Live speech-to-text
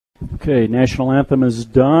Okay, national anthem is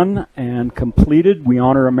done and completed. We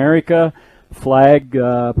honor America. Flag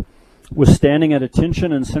was standing at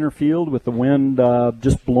attention in center field with the wind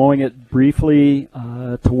just blowing it briefly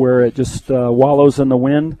to where it just wallows in the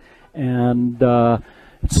wind. And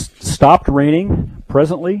it's stopped raining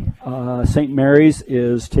presently. St. Mary's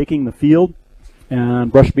is taking the field,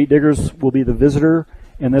 and Brush Beet Diggers will be the visitor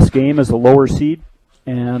in this game as a lower seed.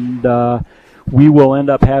 And we will end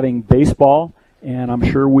up having baseball, and I'm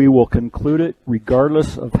sure we will conclude it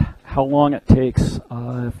regardless of how long it takes.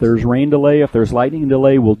 If there's rain delay, if there's lightning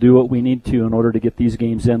delay, we'll do what we need to in order to get these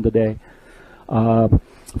games in today.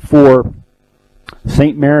 For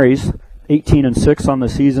St. Mary's, 18-6 on the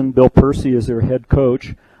season. Bill Percy is their head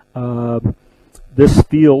coach. This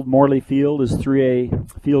field, Morley Field, is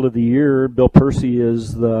 3A Field of the Year. Bill Percy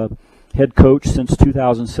is the head coach since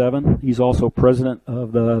 2007. He's also president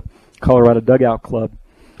of the Colorado Dugout Club.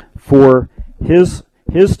 For his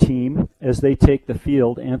team, as they take the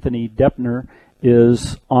field, Anthony Deppner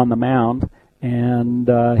is on the mound, and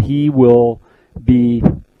he will be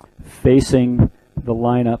facing the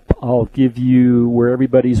lineup. I'll give you where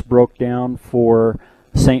everybody's broke down for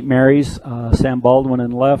St. Mary's. Sam Baldwin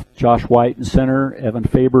in left, Josh White in center, Evan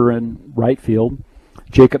Faber in right field,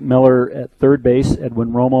 Jacob Miller at third base,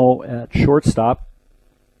 Edwin Romo at shortstop,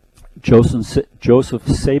 Joseph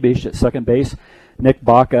Sabish at second base, Nick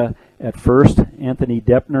Baca at first, Anthony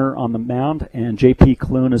Deppner on the mound, and J.P.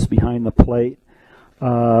 Clune is behind the plate.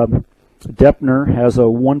 Deppner has a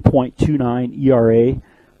 1.29 ERA.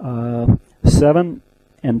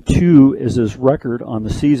 7-2 is his record on the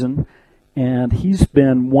season, and he's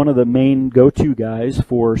been one of the main go-to guys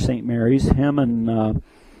for St. Mary's. Him and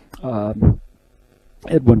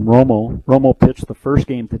Edwin Romo. Romo pitched the first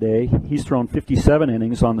game today. He's thrown 57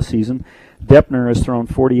 innings on the season. Deppner has thrown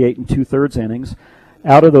 48 2/3 innings.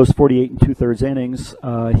 Out of those 48 2/3 innings,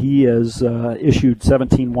 he has issued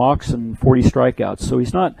 17 walks and 40 strikeouts. So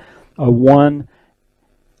he's not a one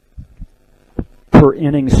per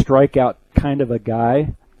inning strikeout kind of a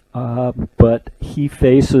guy, but he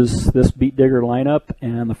faces this Beet Digger lineup,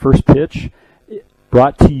 and the first pitch,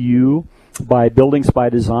 brought to you by Buildings by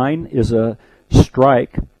Design, is a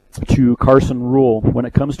strike to Carson Rule. When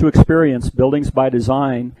it comes to experience, Buildings by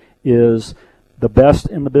Design is the best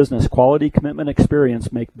in the business. Quality, commitment,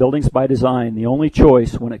 experience make Buildings by Design the only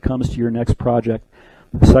choice when it comes to your next project.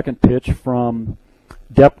 The second pitch from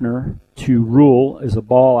Deppner to Rule is a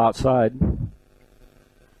ball outside.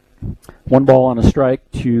 One ball on a strike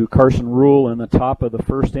to Carson Rule in the top of the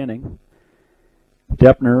first inning.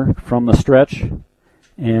 Deppner from the stretch,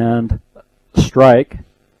 and strike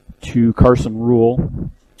to Carson Rule.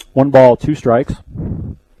 1 ball, 2 strikes.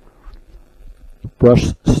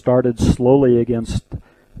 Brush started slowly against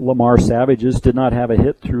Lamar Savages, did not have a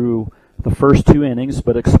hit through the first 2 innings,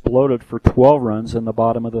 but exploded for 12 runs in the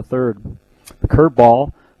bottom of the third. The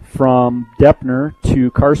curveball from Deppner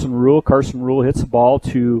to Carson Rule. Carson Rule hits the ball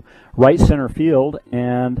to right center field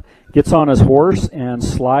and gets on his horse and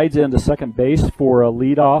slides into second base for a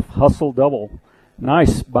leadoff hustle double.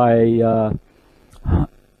 Nice by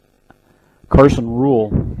Carson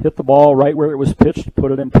Rule. Hit the ball right where it was pitched,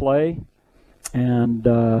 put it in play, and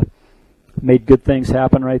made good things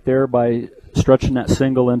happen right there by stretching that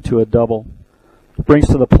single into a double. Brings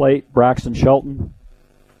to the plate Braxton Shelton.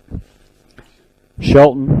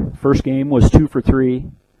 Shelton, first game, was 2 for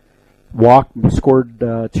 3. Walked and scored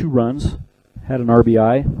 2 runs. Had an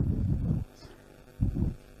RBI.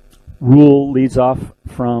 Rule leads off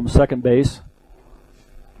from second base.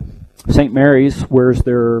 St. Mary's wears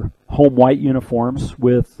their home white uniforms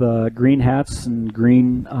with green hats and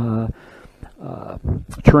green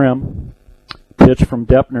trim. Pitch from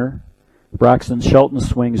Deppner. Braxton Shelton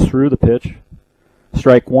swings through the pitch.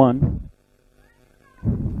 Strike 1.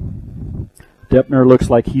 Deppner looks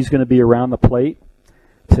like he's going to be around the plate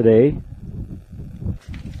today.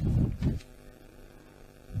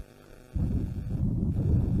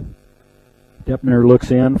 Deppner looks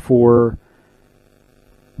in for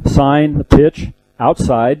sign the pitch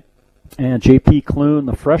outside, and J.P. Clune,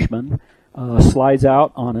 the freshman, slides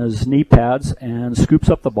out on his knee pads and scoops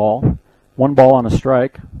up the ball. 1 ball on a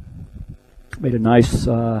strike. Made a nice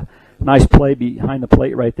play behind the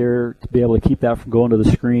plate right there to be able to keep that from going to the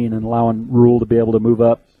screen and allowing Rule to be able to move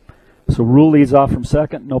up. So Rule leads off from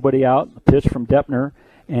second, nobody out. The pitch from Deppner,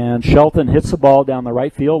 and Shelton hits the ball down the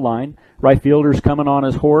right field line. Right fielder's coming on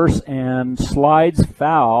his horse and slides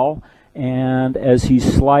foul, and as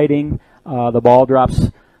he's sliding, the ball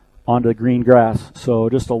drops onto the green grass. So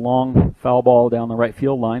just a long foul ball down the right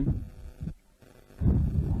field line.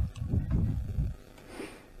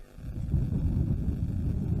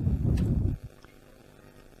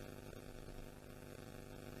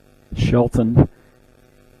 Shelton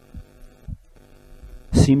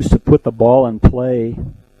seems to put the ball in play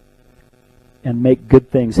and make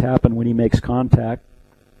good things happen when he makes contact.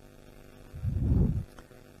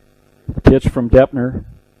 The pitch from Deppner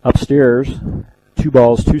upstairs. 2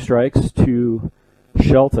 balls, 2 strikes to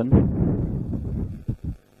Shelton.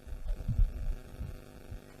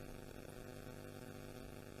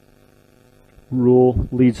 Rule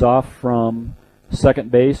leads off from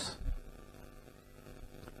second base.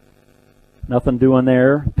 Nothing doing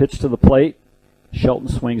there. Pitch to the plate. Shelton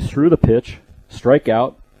swings through the pitch.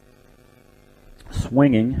 Strikeout.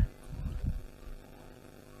 Swinging.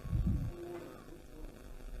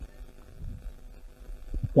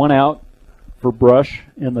 One out for Brush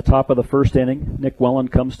in the top of the first inning. Nick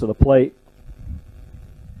Wellen comes to the plate.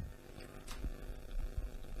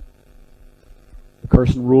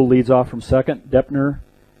 Carson Rule leads off from second. Deppner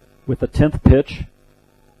with the 10th pitch.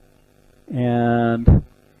 And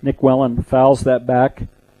Nick Wellen fouls that back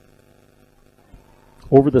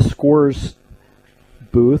over the scorer's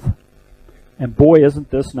booth. And boy, isn't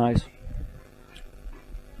this nice.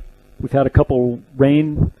 We've had a couple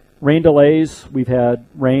rain delays. We've had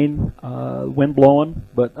rain, wind blowing,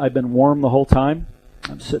 but I've been warm the whole time.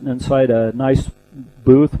 I'm sitting inside a nice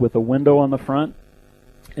booth with a window on the front.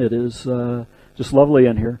 It is just lovely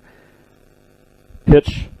in here.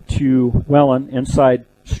 Pitch to Wellen, inside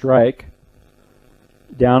strike.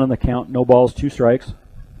 Down in the count, no balls, 2 strikes.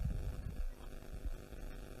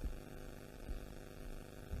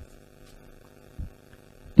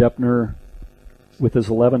 Deppner with his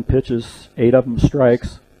 11 pitches, 8 of them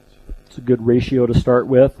strikes. It's a good ratio to start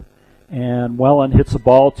with. And Wellen hits a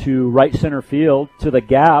ball to right center field to the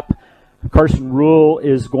gap. Carson Rule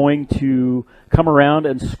is going to come around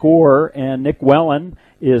and score, and Nick Wellen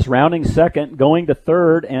is rounding second, going to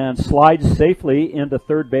third, and slides safely into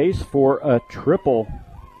third base for a triple.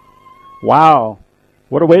 Wow.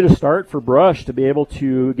 What a way to start for Brush to be able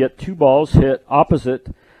to get 2 balls hit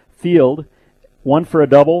opposite field. 1 for a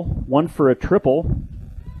double, 1 for a triple.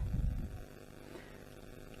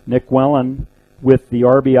 Nick Wellen with the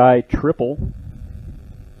RBI triple.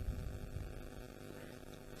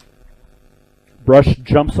 Brush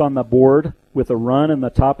jumps on the board with a run in the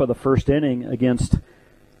top of the first inning against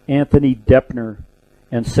Anthony Deppner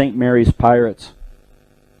and St. Mary's Pirates.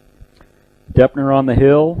 Deppner on the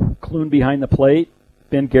hill, Clune behind the plate.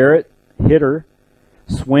 Ben Garrett, hitter,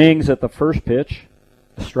 swings at the first pitch,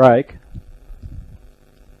 strike.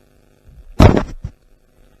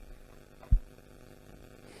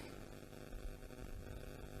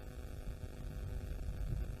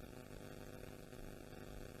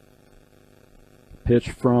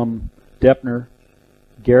 Pitch from Deppner.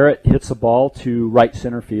 Garrett hits a ball to right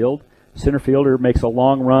center field. Center fielder makes a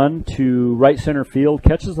long run to right center field,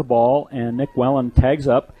 catches the ball, and Nick Wellen tags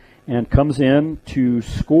up and comes in to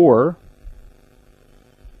score.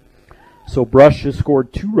 So Brush has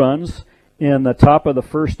scored 2 runs in the top of the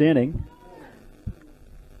first inning.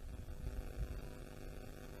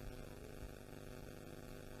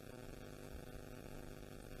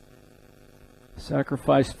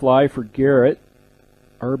 Sacrifice fly for Garrett.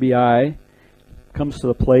 RBI. Comes to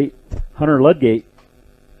the plate. Hunter Ludgate.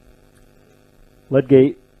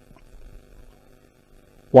 Ludgate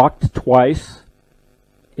walked twice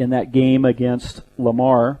in that game against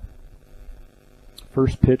Lamar.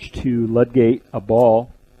 First pitch to Ludgate, a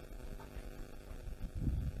ball.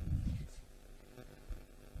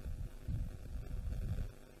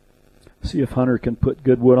 See if Hunter can put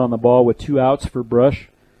Goodwood on the ball with 2 outs for Brush.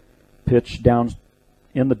 Pitch down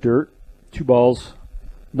in the dirt. 2 balls,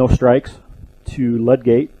 no strikes to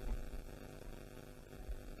Ludgate.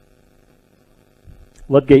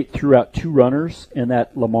 Ludgate threw out 2 runners in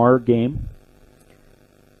that Lamar game.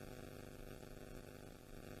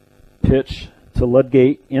 Pitch to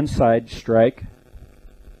Ludgate, inside strike.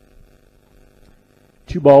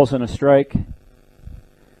 2 balls and a strike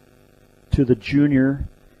to the junior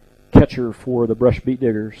catcher for the Brush Beat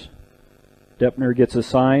Diggers. Deppner gets a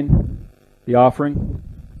sign, the offering.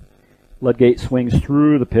 Ludgate swings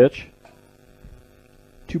through the pitch.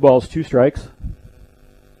 2 balls, 2 strikes.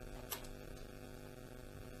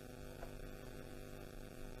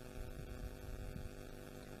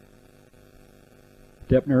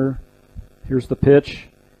 Deppner, here's the pitch.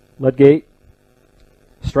 Ludgate,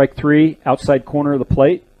 strike 3, outside corner of the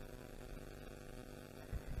plate.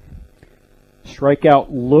 Strikeout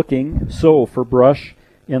looking. So for Brush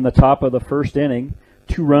in the top of the first inning,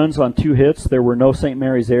 2 runs on 2 hits. There were no St.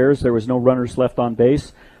 Mary's errors. There was no runners left on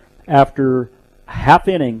base. After half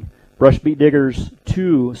inning, Brush Beat Diggers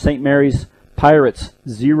 2, St. Mary's Pirates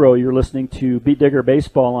 0. You're listening to Beet Digger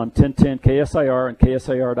Baseball on 1010 KSIR and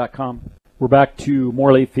KSIR.com. We're back to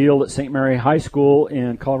Morley Field at St. Mary High School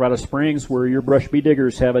in Colorado Springs, where your Brush Beet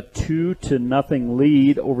Diggers have a 2-0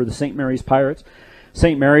 lead over the St. Mary's Pirates.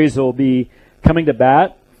 St. Mary's will be coming to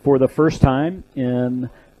bat for the first time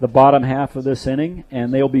in the bottom half of this inning,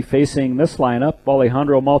 and they'll be facing this lineup: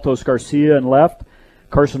 Alejandro Maltos Garcia in left,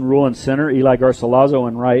 Carson Rule in center, Eli Garcilazo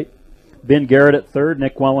in right, Ben Garrett at third,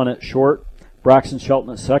 Nick Wellen at short, Braxton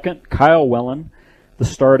Shelton at second, Kyle Wellen the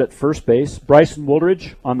start at first base, Bryson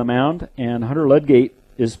Wooldridge on the mound, and Hunter Ludgate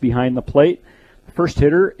is behind the plate. The first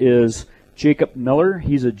hitter is Jacob Miller.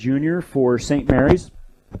 He's a junior for St. Mary's.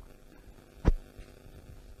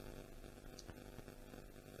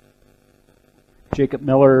 Jacob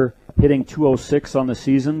Miller hitting .206 on the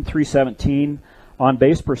season, .317 on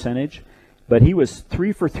base percentage, but he was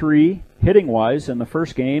 3 for 3 hitting wise in the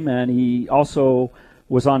first game, and he also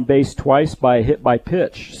was on base twice by hit by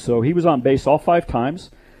pitch. So he was on base all 5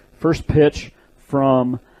 times. First pitch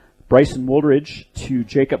from Bryson Wooldridge to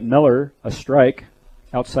Jacob Miller, a strike,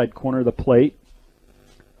 outside corner of the plate.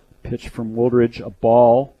 Pitch from Wooldridge, a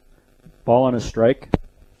ball on a strike.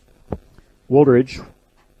 Wooldridge,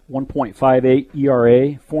 1.58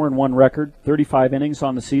 ERA, 4-1 record, 35 innings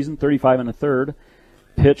on the season, 35 and a third.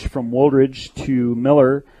 Pitch from Wooldridge to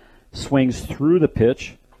Miller, swings through the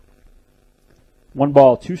pitch. 1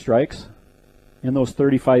 ball, 2 strikes in those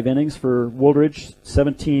 35 innings for Wooldridge.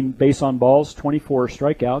 17 base on balls, 24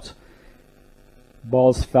 strikeouts.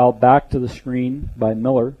 Ball's fouled back to the screen by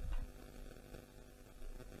Miller.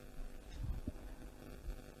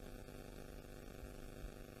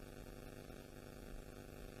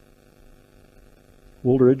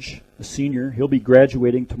 Wooldridge, a senior, he'll be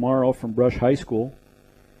graduating tomorrow from Brush High School,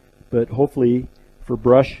 but hopefully for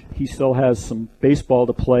Brush he still has some baseball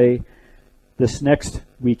to play this next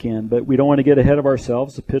weekend, but we don't want to get ahead of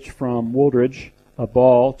ourselves. A pitch from Wooldridge, a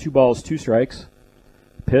ball, 2 balls, 2 strikes.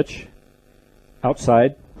 Pitch,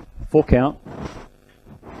 outside, full count.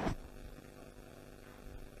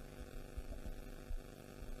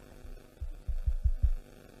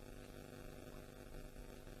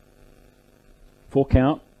 Full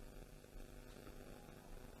count.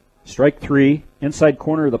 Strike 3, inside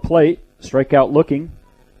corner of the plate, strikeout looking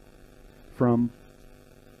from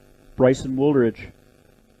Bryson Wooldridge.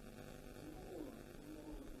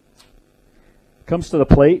 Comes to the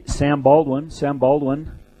plate, Sam Baldwin. Sam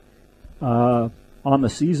Baldwin, on the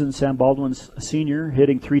season, Sam Baldwin's a senior,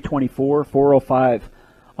 hitting .324, .405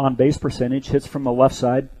 on base percentage. Hits from the left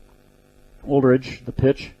side. Wooldridge, the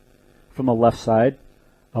pitch from the left side.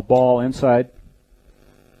 A ball inside.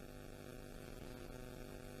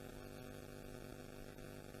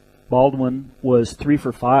 Baldwin was 3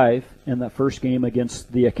 for 5 in that first game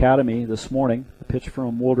against the Academy this morning. A pitch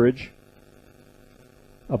from Wooldridge.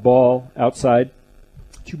 A ball outside.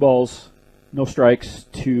 2 balls, no strikes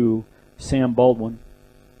to Sam Baldwin.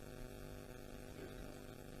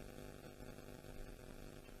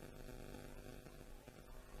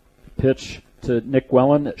 Pitch to Nick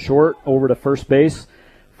Wellen at short, over to first base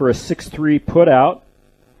for a 6-3 put out.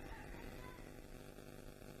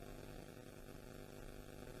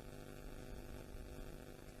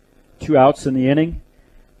 Two outs in the inning.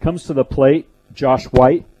 Comes to the plate, Josh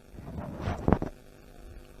White.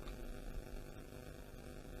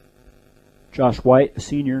 Josh White, a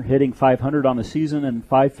senior, hitting .500 on the season and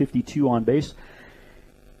 .552 on base.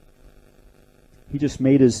 He just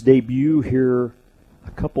made his debut here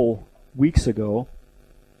a couple weeks ago.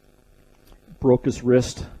 Broke his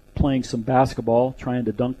wrist playing some basketball, trying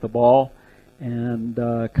to dunk the ball, and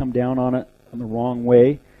come down on it on the wrong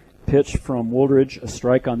way. Pitch from Wooldridge, a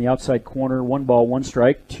strike on the outside corner, 1 ball, 1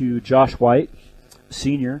 strike to Josh White,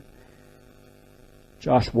 senior.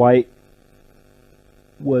 Josh White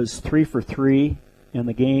was 3 for 3 in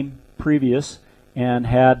the game previous and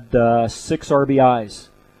had 6 RBIs.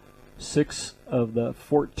 6 of the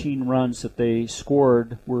 14 runs that they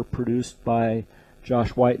scored were produced by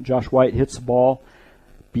Josh White. Josh White hits the ball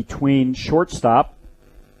between shortstop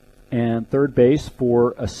and third base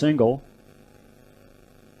for a single.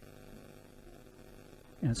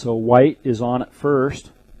 And so White is on at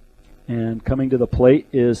first, and coming to the plate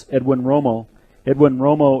is Edwin Romo. Edwin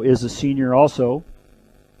Romo is a senior also,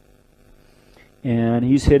 and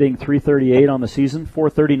he's hitting .338 on the season,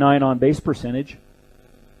 .439 on base percentage.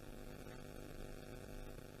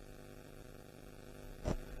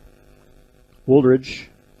 Wooldridge,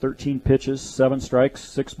 13 pitches, 7 strikes,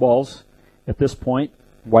 6 balls at this point.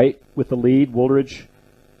 White with the lead. Wooldridge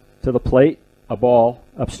to the plate, a ball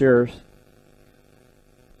upstairs.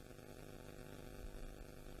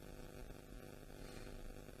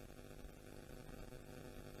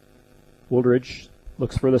 Wooldridge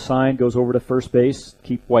looks for the sign, goes over to first base,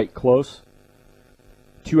 keep White close.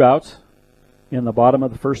 2 outs in the bottom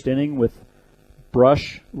of the first inning with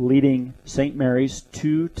Brush leading St. Mary's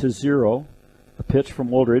 2-0. A pitch from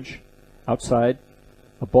Wooldridge outside,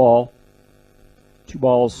 a ball. 2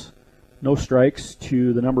 balls, no strikes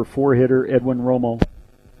to the number 4 hitter, Edwin Romo.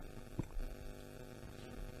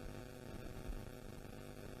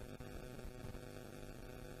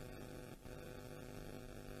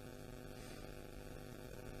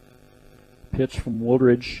 Pitch from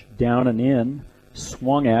Wooldridge down and in,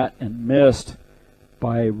 swung at and missed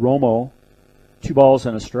by Romo. 2 balls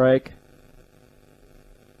and a strike.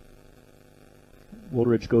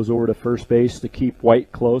 Wooldridge goes over to first base to keep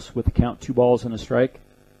White close with the count 2 balls and a strike.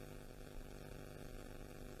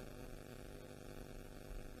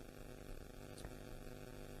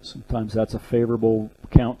 Sometimes that's a favorable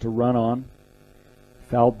count to run on.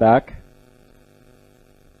 Fouled back.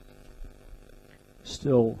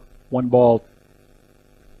 Still 1 ball,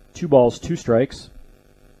 2 balls, 2 strikes.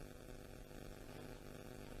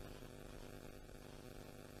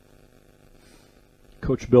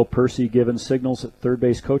 Coach Bill Percy giving signals at third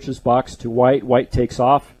base coach's box to White. White takes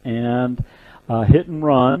off and hit and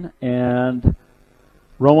run, and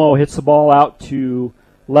Romo hits the ball out to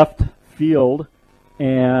left field,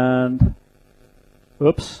 and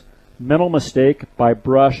oops, mental mistake by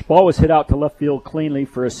Brush. Ball was hit out to left field cleanly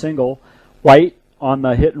for a single. White on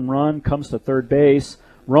the hit and run comes to third base.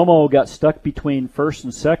 Romo got stuck between first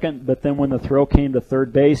and second, but then when the throw came to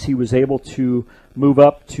third base, he was able to move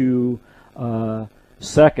up to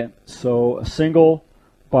second. So a single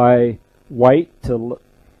by White to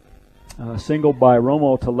single by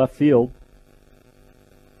Romo to left field,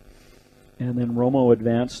 and then Romo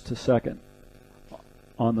advanced to second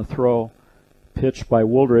on the throw. Pitch by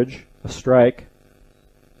Wooldridge, a strike.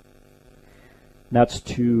 That's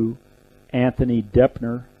to Anthony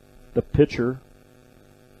Deppner, the pitcher.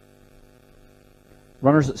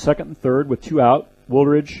 Runners at second and third with 2 out.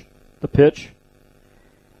 Wooldridge, the pitch,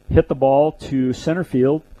 hit the ball to center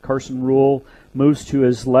field. Carson Rule moves to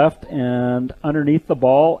his left and underneath the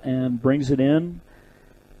ball and brings it in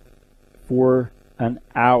for an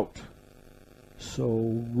out. So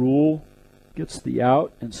Rule gets the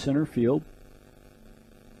out in center field.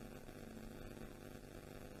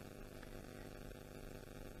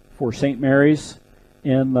 For St. Mary's,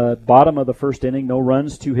 in the bottom of the first inning, no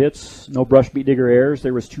runs, 2 hits, no Brush Beet Digger errors.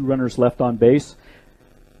 There was 2 runners left on base.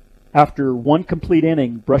 After 1 complete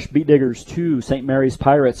inning, Brush Beet Diggers 2, St. Mary's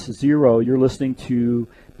Pirates 0. You're listening to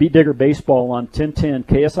Beet Digger Baseball on 1010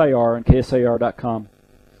 KSIR and KSIR.com.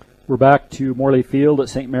 We're back to Morley Field at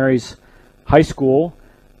St. Mary's High School.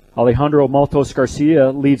 Alejandro Maltos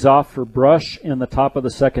Garcia leads off for Brush in the top of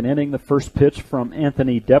the second inning. The first pitch from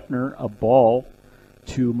Anthony Deppner, a ball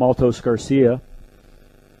to Maltos Garcia.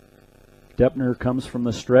 Deppner comes from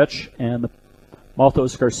the stretch, and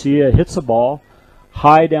Maltos Garcia hits the ball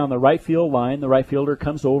high down the right field line. The right fielder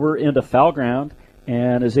comes over into foul ground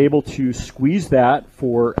and is able to squeeze that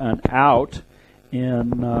for an out in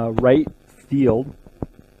right field,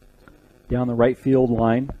 down the right field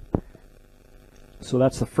line. So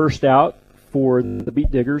that's the first out for the Beet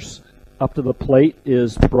Diggers. Up to the plate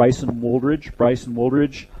is Bryson Wooldridge. Bryson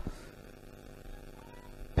Wooldridge,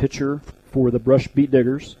 pitcher for the Brush Beet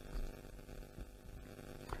Diggers,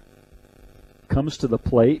 comes to the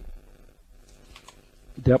plate.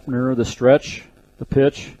 Deppner, the stretch, the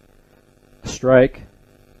pitch, strike,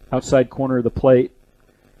 outside corner of the plate.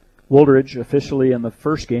 Wooldridge officially in the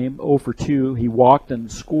first game 0 for 2. He walked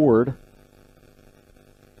and scored.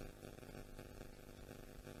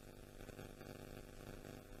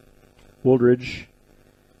 Wooldridge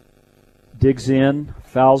digs in,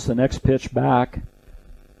 fouls the next pitch back.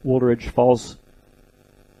 Wooldridge falls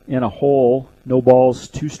in a hole. No balls,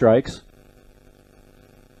 2 strikes.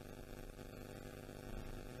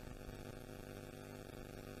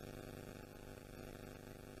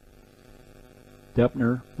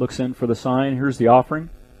 Deppner looks in for the sign. Here's the offering.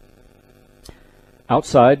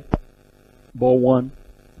 Outside, ball 1.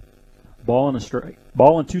 Ball and a strike.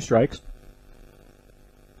 Ball and 2 strikes.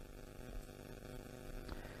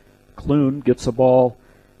 Clune gets the ball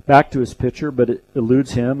back to his pitcher, but it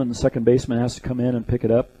eludes him, and the second baseman has to come in and pick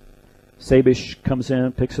it up. Sabish comes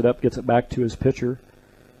in, picks it up, gets it back to his pitcher.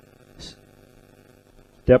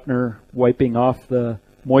 Deppner wiping off the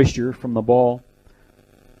moisture from the ball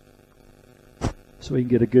so he can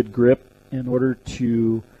get a good grip in order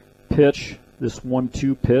to pitch this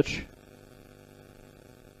 1-2 pitch.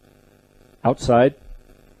 Outside.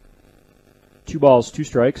 2 balls, 2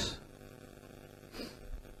 strikes.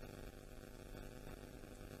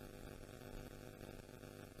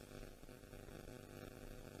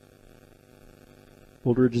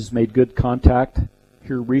 Wooldridge has made good contact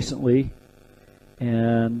here recently.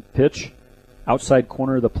 And pitch, outside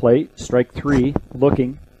corner of the plate, strike 3,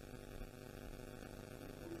 looking.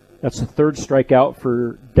 That's the third strikeout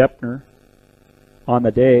for Depner on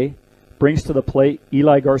the day. Brings to the plate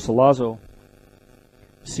Eli Garcilaso,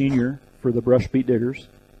 senior, for the Brush Beet Diggers.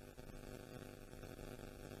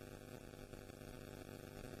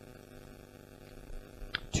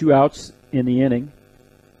 Two outs in the inning.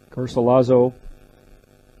 Garcilaso,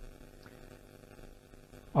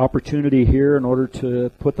 opportunity here in order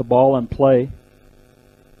to put the ball in play.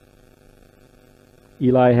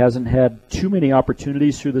 Eli hasn't had too many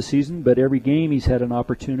opportunities through the season, but every game he's had an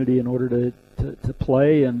opportunity in order to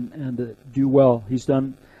play and to do well. He's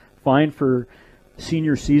done fine for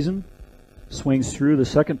senior season. Swings through the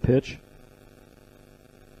second pitch.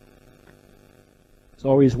 He's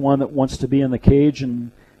always one that wants to be in the cage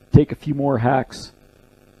and take a few more hacks.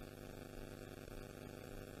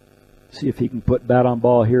 See if he can put bat on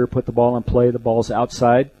ball here, put the ball in play. The ball's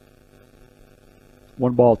outside.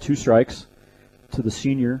 1 ball, 2 strikes to the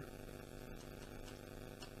senior.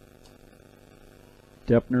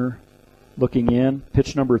 Depner looking in.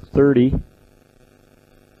 Pitch number 30.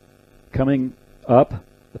 Coming up,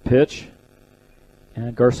 the pitch.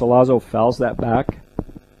 And Garcilaso fouls that back.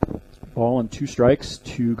 Ball and 2 strikes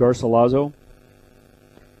to Garcilaso.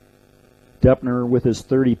 Depner with his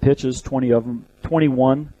 30 pitches,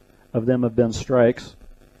 21 of them have been strikes.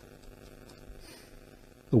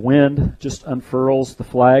 The wind just unfurls the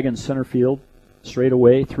flag in center field. Straight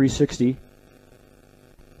away, 360.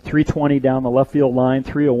 320 down the left field line,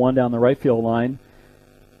 301 down the right field line.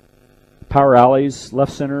 Power alleys,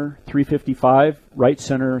 left center, 355. Right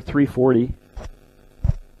center, 340.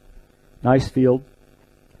 Nice field.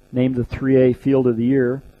 Named the 3A Field of the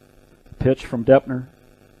Year. Pitch from Depner.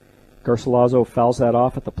 Garcilaso fouls that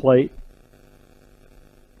off at the plate.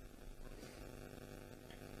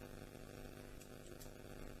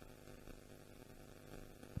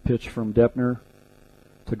 Pitch from Depner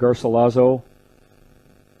to Garcilaso.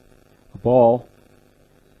 A ball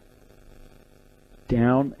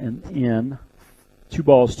down and in. 2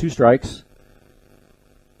 balls, 2 strikes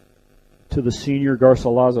to the senior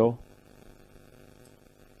Garcilaso.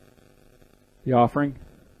 The offering.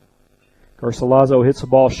 Garcilaso hits the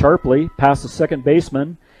ball sharply past the second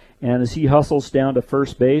baseman, and as he hustles down to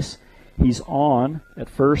first base, he's on at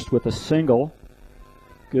first with a single.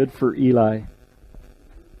 Good for Eli.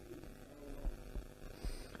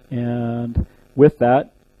 And with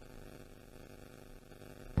that,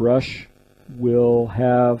 Brush will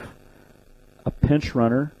have a pinch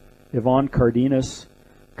runner. Ivan Cardenas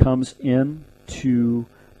comes in to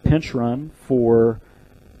pinch run for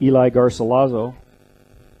Eli Garcilaso.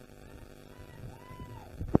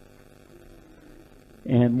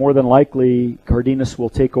 And more than likely, Cardenas will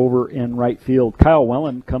take over in right field. Kyle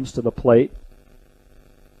Wellen comes to the plate.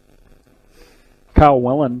 Kyle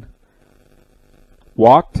Wellen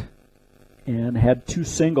walked and had 2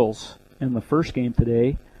 singles in the first game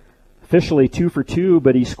today. Officially 2 for 2,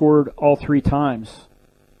 but he scored all 3 times.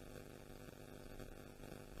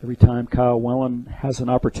 Every time Kyle Wellen has an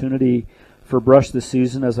opportunity for Brush this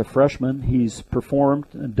season as a freshman, he's performed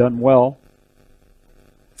and done well.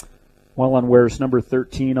 Wellen wears number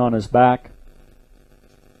 13 on his back.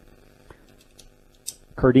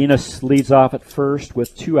 Cardenas leads off at first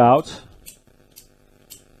with 2 outs.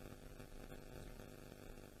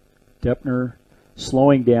 Depner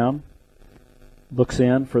slowing down, looks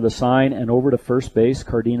in for the sign and over to first base.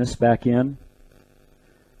 Cardenas back in.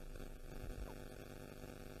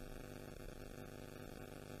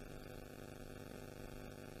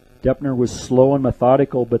 Depner was slow and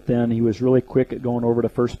methodical, but then he was really quick at going over to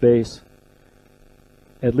first base.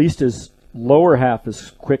 At least his lower half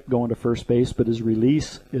is quick going to first base, but his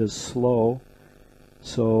release is slow.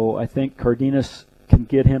 So I think Cardenas can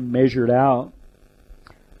get him measured out.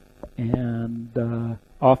 And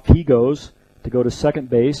off he goes to go to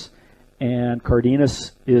second base. And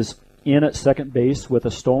Cardenas is in at second base with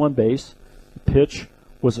a stolen base. The pitch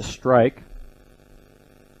was a strike.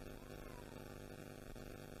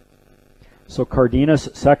 So Cardenas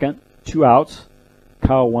at second, 2 outs.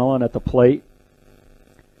 Kyle Wellen at the plate.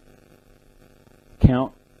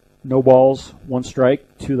 Count, no balls, 1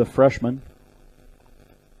 strike to the freshman.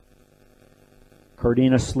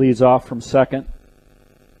 Cardenas leads off from second.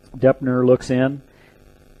 Depner looks in.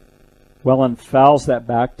 Wellen fouls that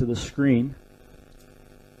back to the screen.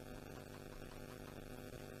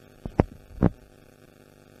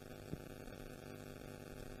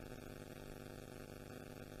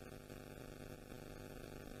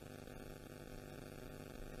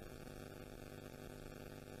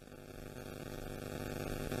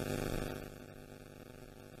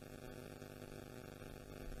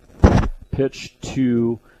 pitch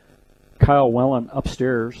to Kyle Wellen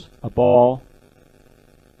upstairs. A ball.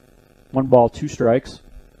 1 ball, 2 strikes.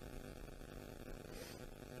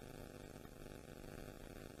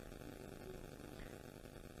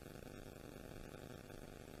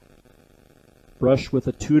 Brush with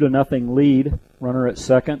a 2-0 lead. Runner at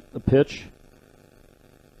second. The pitch.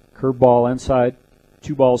 Curveball inside.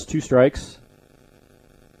 2 balls, 2 strikes.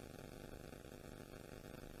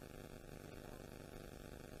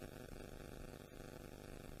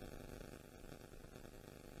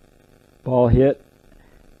 Ball hit.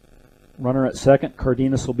 Runner at second.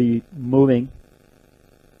 Cardenas will be moving.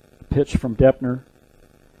 Pitch from Deppner.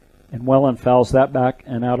 And Wellen fouls that back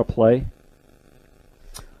and out of play.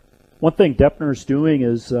 One thing Deppner's doing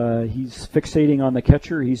is he's fixating on the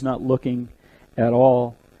catcher. He's not looking at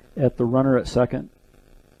all at the runner at second.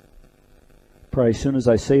 Probably as soon as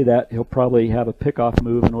I say that, he'll probably have a pickoff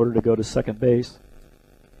move in order to go to second base.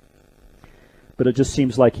 But it just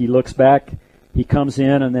seems like he looks back, he comes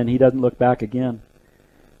in, and then he doesn't look back again.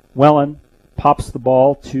 Wellen pops the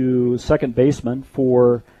ball to second baseman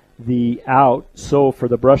for the out. So for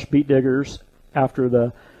the Brush Beet Diggers, after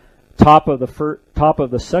the top of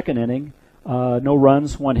the second inning, no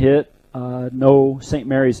runs, 1 hit, no St.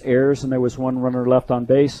 Mary's errors, and there was 1 runner left on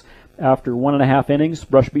base. After 1.5 innings,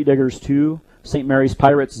 Brush Beet Diggers 2, St. Mary's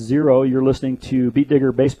Pirates 0. You're listening to Beet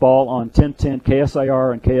Digger Baseball on 1010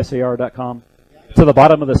 KSIR and KSIR.com. To the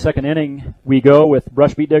bottom of the second inning, we go with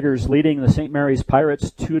Brush Beet Diggers leading the St. Mary's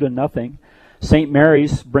Pirates 2-0. St.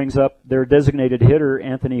 Mary's brings up their designated hitter,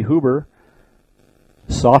 Anthony Huber,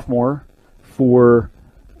 sophomore, for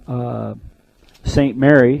St.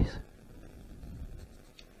 Mary's.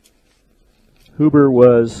 Huber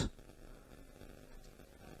was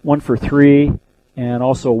 1 for 3 and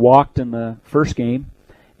also walked in the first game.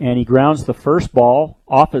 And he grounds the first ball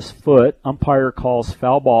off his foot. Umpire calls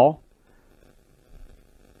foul ball.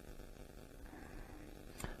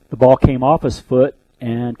 The ball came off his foot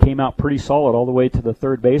and came out pretty solid all the way to the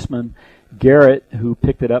third baseman, Garrett, who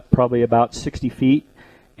picked it up probably about 60 feet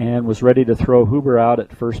and was ready to throw Huber out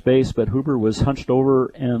at first base, but Huber was hunched over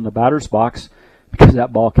in the batter's box because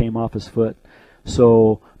that ball came off his foot.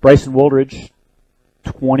 So Bryson Wooldridge,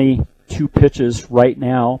 22 pitches right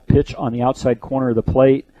now, pitch on the outside corner of the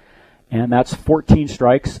plate, and that's 14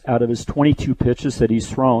 strikes out of his 22 pitches that he's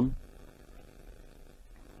thrown.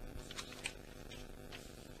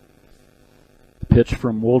 Pitch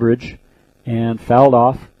from Wooldridge and fouled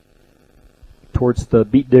off towards the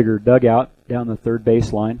Beet Digger dugout down the third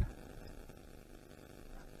baseline.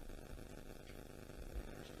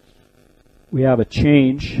 We have a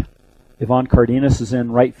change. Ivan Cardenas is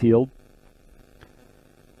in right field.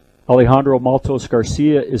 Alejandro Maltos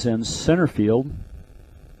Garcia is in center field.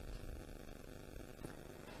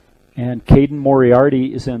 And Caden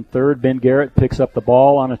Moriarty is in third. Ben Garrett picks up the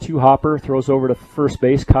ball on a 2-hopper, throws over to first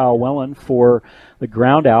base. Kyle Wellen for the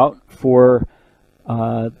ground out for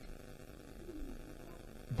the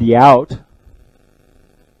out.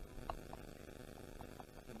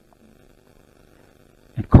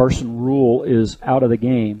 And Carson Rule is out of the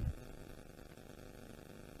game.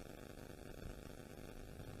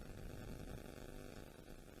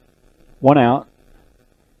 One out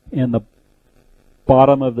in the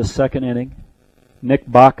bottom of the second inning. Nick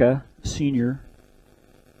Baca, senior,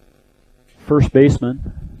 first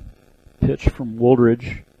baseman. Pitch from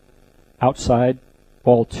Wooldridge, outside,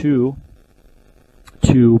 ball 2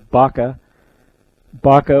 to Baca.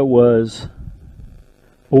 Baca was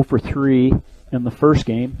 0 for 3 in the first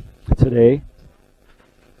game today.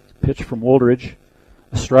 Pitch from Wooldridge,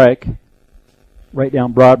 a strike, right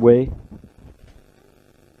down Broadway.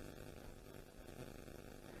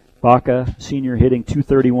 Baca, senior, hitting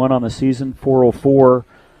 .231 on the season, .404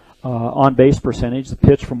 on base percentage. The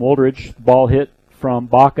pitch from Wooldridge, the ball hit from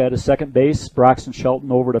Baca to second base. Braxton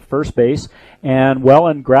Shelton over to first base. And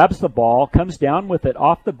Wellen grabs the ball, comes down with it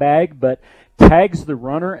off the bag, but tags the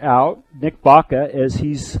runner out, Nick Baca, as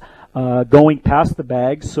he's going past the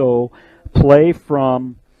bag. So play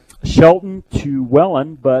from Shelton to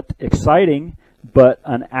Wellen, but exciting, but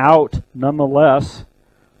an out nonetheless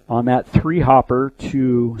on that 3-hopper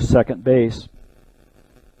to second base.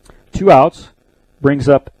 2 outs, brings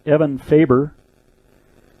up Evan Faber.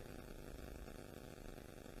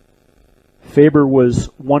 Faber was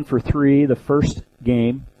 1 for 3 the first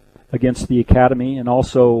game against the Academy and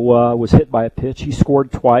also was hit by a pitch. He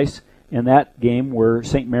scored twice in that game where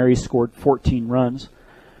St. Mary's scored 14 runs.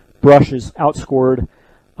 Brush has outscored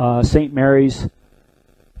St. Mary's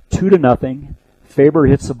 2-0. Faber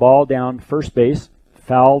hits the ball down first base.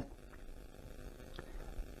 Fouled.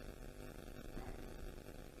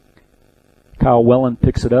 Kyle Wellen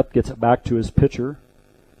picks it up, gets it back to his pitcher.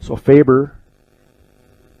 So Faber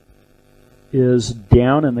is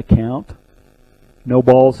down in the count. No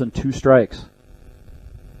balls and 2 strikes.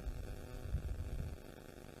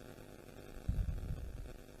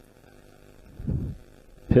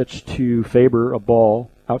 Pitch to Faber, a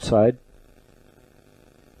ball outside.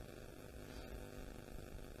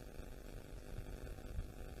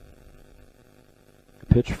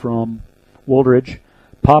 Pitch from Woldridge,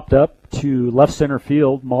 popped up to left center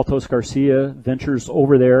field. Maltos Garcia ventures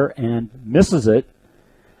over there and misses it.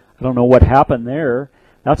 I don't know what happened there.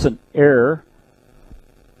 That's an error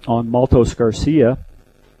on Maltos Garcia.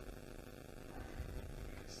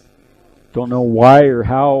 Don't know why or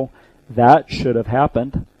how that should have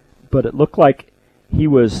happened, but it looked like he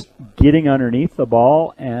was getting underneath the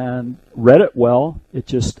ball and read it well. It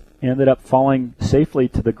just ended up falling safely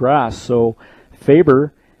to the grass. So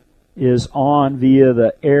Faber is on via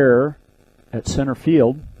the error at center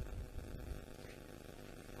field.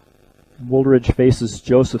 Woldridge faces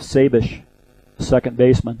Joseph Sabish, second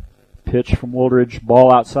baseman. Pitch from Woldridge,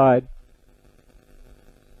 ball outside.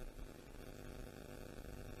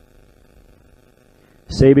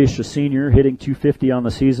 Sabish, a senior, hitting .250 on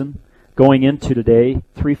the season. Going into today,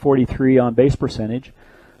 .343 on base percentage.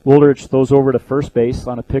 Woldridge throws over to first base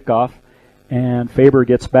on a pickoff, and Faber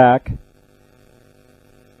gets back.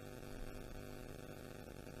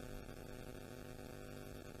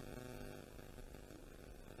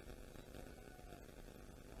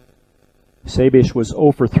 Sabish was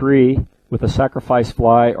 0 for 3 with a sacrifice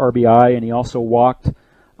fly, RBI, and he also walked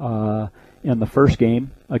in the first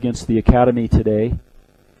game against the Academy today.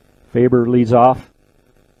 Faber leads off.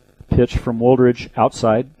 Pitch from Woldridge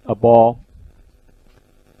outside, a ball.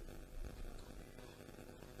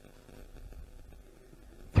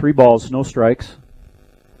 Three balls, no strikes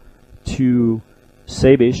to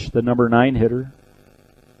Sabish, the number 9 hitter.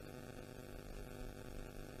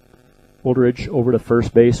 Woldridge over to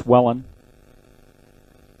first base, Wellen.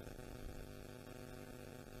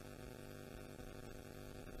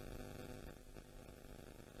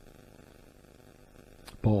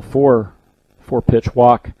 Ball 4, 4-pitch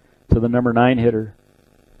walk to the number 9 hitter.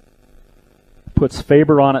 Puts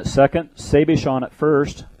Faber on at second, Sabish on at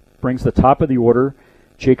first, brings the top of the order.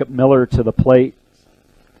 Jacob Miller to the plate.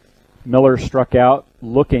 Miller struck out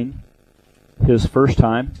looking his first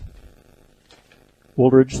time.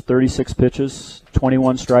 Woldridge, 36 pitches,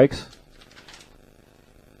 21 strikes.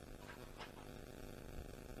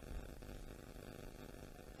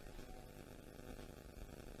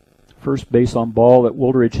 First base on ball that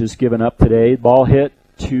Woldridge has given up today. Ball hit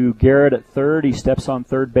to Garrett at third. He steps on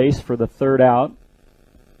third base for the third out.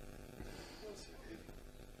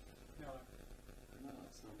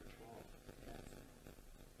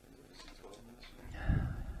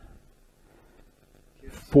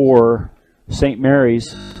 For St.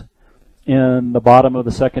 Mary's in the bottom of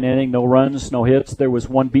the second inning, no runs, no hits. There was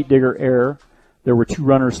one beat digger error. There were 2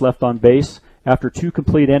 runners left on base. After 2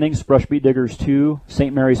 complete innings, Brush Beat Diggers 2,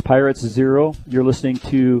 St. Mary's Pirates 0. You're listening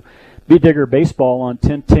to Beat Digger Baseball on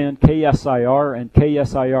 1010 KSIR and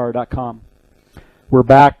KSIR.com. We're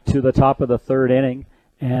back to the top of the third inning,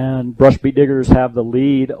 and Brush Beat Diggers have the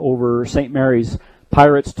lead over St. Mary's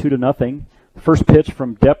Pirates 2-0. First pitch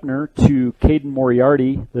from Deppner to Caden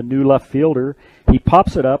Moriarty, the new left fielder. He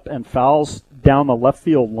pops it up and fouls down the left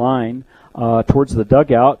field line towards the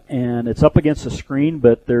dugout, and it's up against the screen,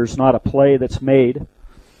 but there's not a play that's made.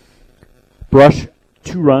 Brush,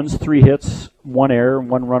 2 runs, 3 hits, 1 error,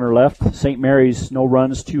 1 runner left. St. Mary's, no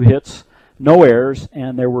runs, 2 hits, no errors,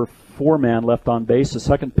 and there were 4 men left on base. The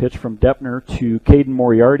second pitch from Deppner to Caden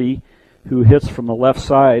Moriarty, who hits from the left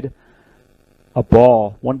side. A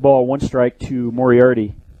ball, 1 strike to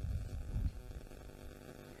Moriarty.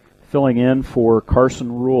 Filling in for Carson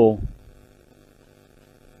Rule.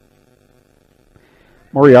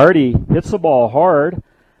 Moriarty hits the ball hard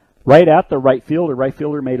right at the right fielder. Right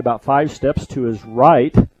fielder made about 5 steps to his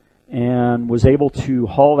right and was able to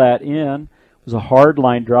haul that in. It was a hard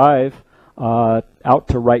line drive out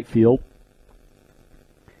to right field.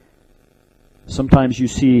 Sometimes you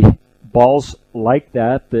see balls like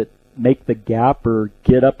that make the gap or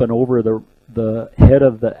get up and over the head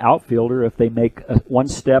of the outfielder if they make a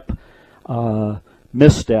 1-step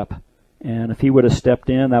misstep. And if he would have stepped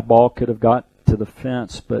in, that ball could have got to the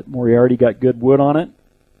fence, but Moriarty got good wood on it.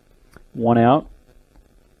 1 out.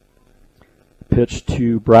 Pitch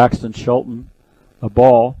to Braxton Shelton, a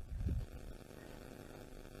ball.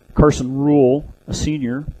 Carson Rule, a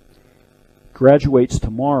senior, graduates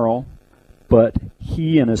tomorrow, but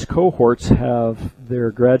he and his cohorts have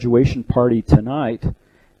their graduation party tonight,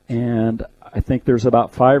 and I think there's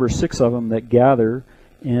about 5 or 6 of them that gather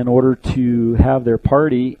in order to have their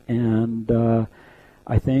party, and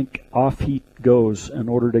I think off he goes in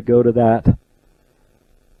order to go to that.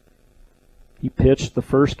 He pitched the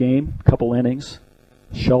first game, a couple innings.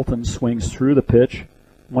 Shelton swings through the pitch.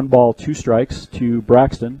 1 ball, 2 strikes to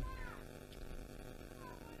Braxton.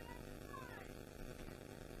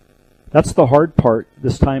 That's the hard part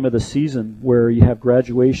this time of the season, where you have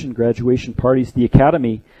graduation parties. The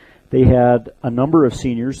Academy, they had a number of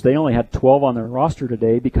seniors. They only had 12 on their roster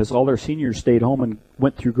today because all their seniors stayed home and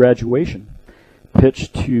went through graduation.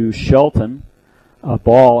 Pitch to Shelton, a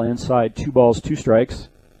ball inside, 2 balls, 2 strikes.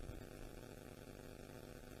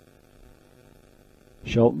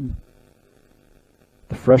 Shelton,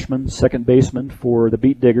 the freshman, second baseman for the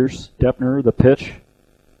Beet Diggers. Deppner, the pitch.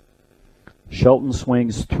 Shelton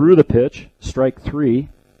swings through the pitch, strike 3.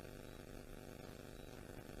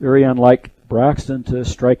 Very unlike Braxton to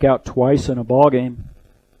strike out twice in a ball game.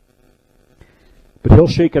 But he'll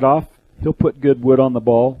shake it off. He'll put good wood on the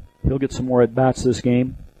ball. He'll get some more at-bats this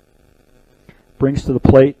game. Brings to the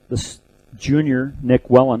plate the junior, Nick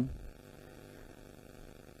Wellen.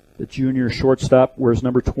 The junior shortstop wears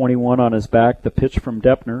number 21 on his back. The pitch from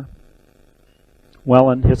Deppner.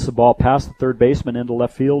 Wellen hits the ball past the third baseman into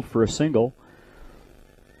left field for a single.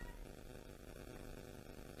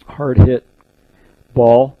 Hard hit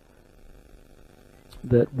ball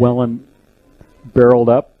that Wellen barreled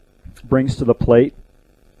up, brings to the plate.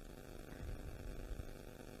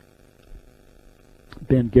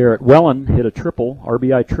 Ben Garrett. Wellen hit a triple,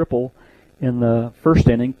 RBI triple, in the first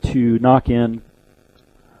inning to knock in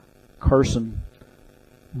Carson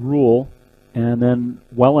Rule, and then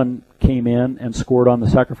Wellen came in and scored on the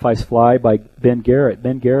sacrifice fly by Ben Garrett.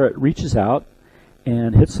 Ben Garrett reaches out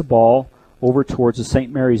and hits the ball over towards the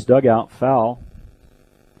St. Mary's dugout, foul.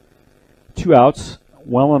 2 outs.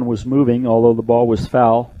 Wellen was moving, although the ball was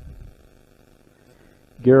foul.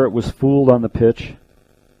 Garrett was fooled on the pitch,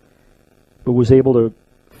 but was able to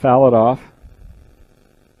foul it off.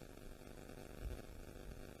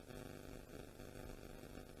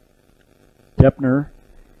 Deppner,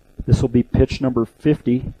 this will be pitch number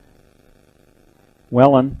 50.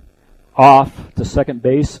 Wellen off to second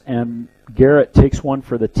base, and Garrett takes one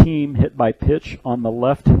for the team, hit by pitch on the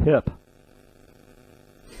left hip.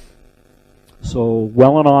 So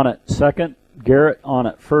Wellen on at second, Garrett on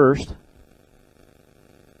at first.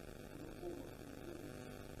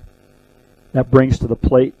 That brings to the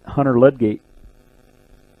plate Hunter Ledgate.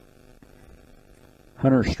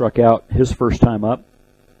 Hunter struck out his first time up.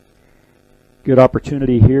 Good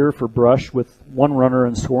opportunity here for Brush with 1 runner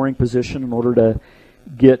in scoring position in order to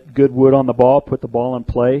get good wood on the ball, put the ball in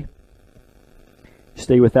play.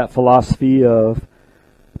 Stay with that philosophy of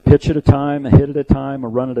pitch at a time, a hit at a time, a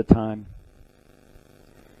run at a time.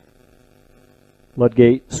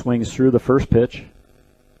 Ledgate swings through the first pitch.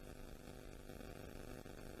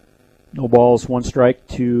 No balls, 1 strike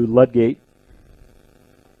to Ledgate.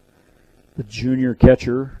 The junior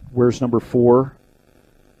catcher wears number 4.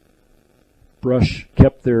 Brush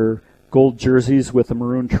kept their gold jerseys with the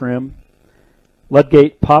maroon trim.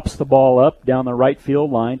 Ledgate pops the ball up down the right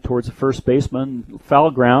field line towards the first baseman.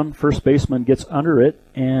 Foul ground. First baseman gets under it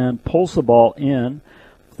and pulls the ball in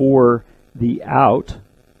for the out.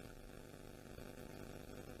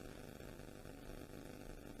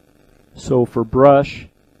 So for Brush,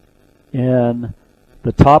 in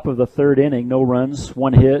the top of the 3rd inning, no runs,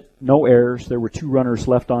 1 hit, no errors. There were 2 runners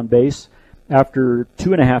left on base. After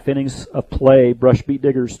 2.5 innings of play, Brush Beet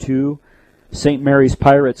Diggers 2, St. Mary's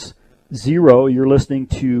Pirates 0. You're listening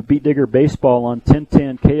to Beet Digger Baseball on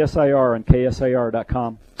 1010 KSIR and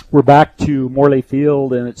KSIR.com. We're back to Morley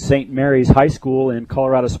Field, and it's St. Mary's High School in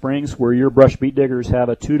Colorado Springs, where your Brush Beet Diggers have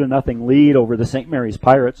a 2-0 lead over the St. Mary's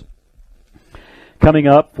Pirates. Coming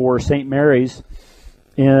up for St. Mary's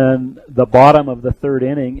in the bottom of the 3rd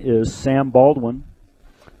inning is Sam Baldwin.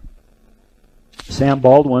 Sam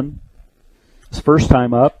Baldwin, his first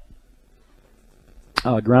time up,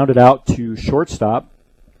 grounded out to shortstop.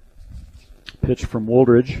 Pitch from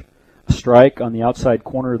Woldridge. A strike on the outside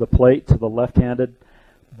corner of the plate to the left-handed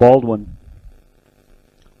Baldwin.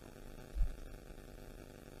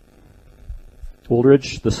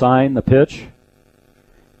 Woldridge, the sign, the pitch.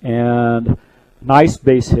 And nice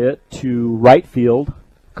base hit to right field.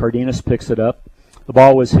 Cardenas picks it up. The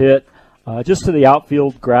ball was hit just to the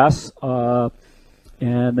outfield grass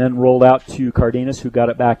and then rolled out to Cardenas, who got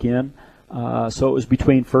it back in. So it was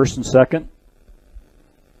between first and second.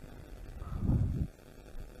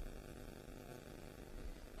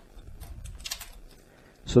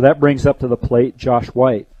 So that brings up to the plate Josh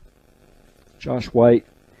White. Josh White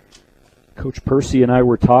Coach Percy and I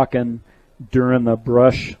were talking during the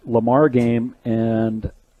Brush Lamar game,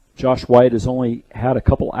 and Josh White has only had a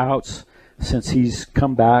couple outs since he's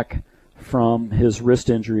come back from his wrist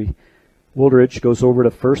injury. Wooldridge goes over to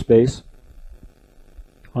first base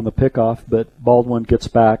on the pickoff, but Baldwin gets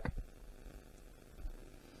back.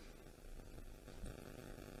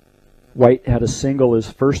 White had a single his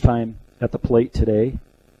first time at the plate today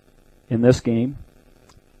in this game.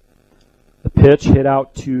 The pitch hit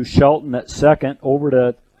out to Shelton at second, over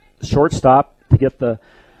to shortstop to get the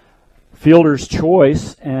fielder's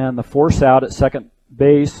choice, and the force out at second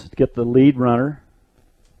base to get the lead runner.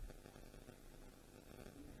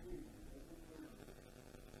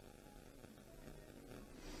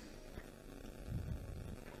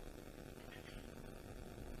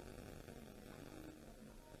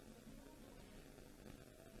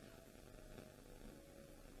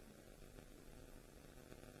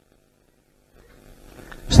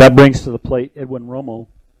 So that brings to the plate Edwin Romo.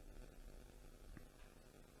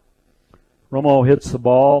 Romo hits the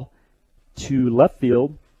ball to left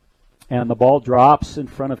field, and the ball drops in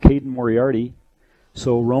front of Caden Moriarty.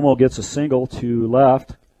 So Romo gets a single to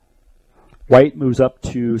left. White moves up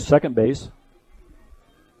to second base.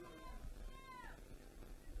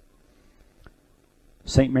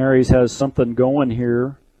 St. Mary's has something going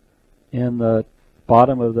here in the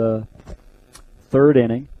bottom of the third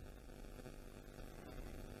inning.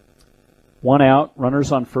 One out,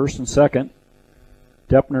 runners on first and second.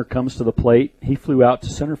 Deppner comes to the plate. He flew out to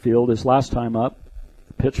center field his last time up.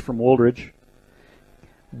 Pitch from Wooldridge.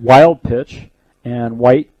 Wild pitch, and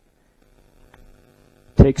White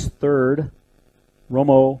takes third.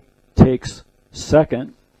 Romo takes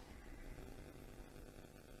second.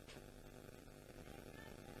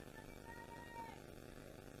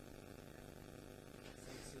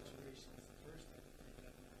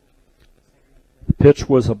 Pitch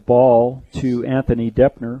was a ball to Anthony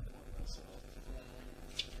Deppner.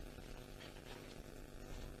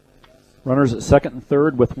 Runners at second and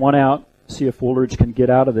third with one out. See if Wooldridge can get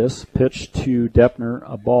out of this. Pitch to Deppner,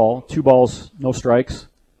 a ball. 2 balls, no strikes.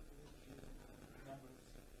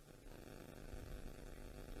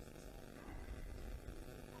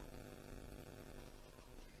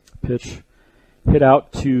 Pitch hit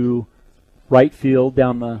out to right field,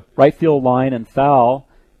 down the right field line, and foul.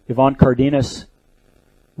 Ivan Cardenas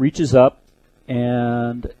reaches up,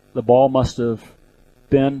 and the ball must have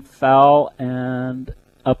been foul and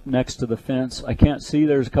up next to the fence. I can't see.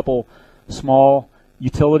 There's a couple small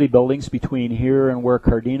utility buildings between here and where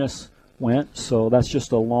Cardenas went, so that's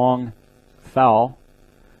just a long foul.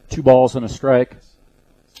 2 balls and a strike.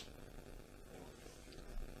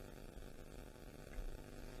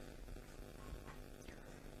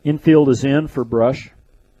 Infield is in for Brush.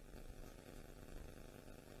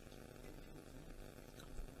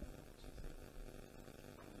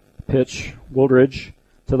 Pitch, Wooldridge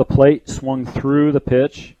to the plate, swung through the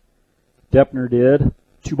pitch. Deppner did.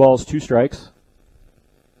 2 balls, 2 strikes.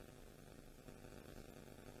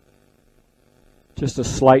 Just a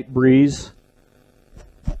slight breeze.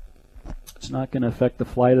 It's not going to affect the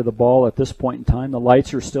flight of the ball at this point in time. The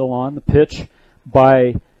lights are still on. The pitch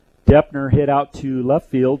by Deppner hit out to left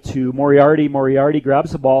field to Moriarty. Moriarty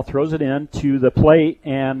grabs the ball, throws it in to the plate,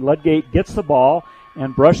 and Ludgate gets the ball,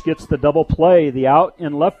 and Brush gets the double play, the out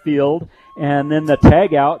in left field, and then the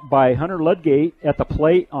tag out by Hunter Ludgate at the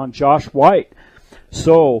plate on Josh White.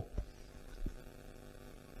 So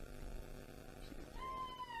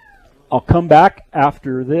I'll come back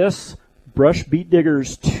after this. Brush Beet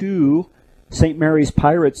Diggers 2, St. Mary's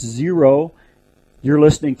Pirates 0. You're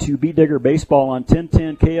listening to Beet Digger Baseball on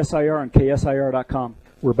 1010 KSIR and KSIR.com.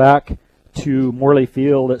 We're back to Morley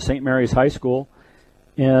Field at St. Mary's High School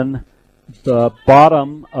in the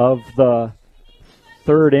bottom of the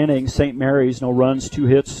third inning. St. Mary's, no runs, 2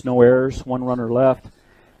 hits, no errors, 1 runner left.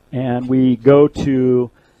 And we go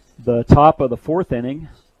to the top of the fourth inning.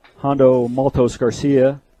 Hondo Maltos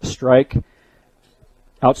Garcia, strike,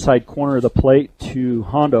 outside corner of the plate to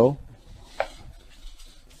Hondo.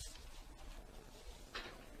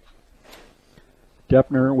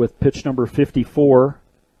 Deppner with pitch number 54.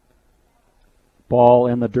 Ball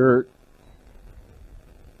in the dirt.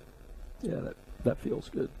 Yeah, that feels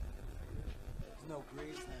good.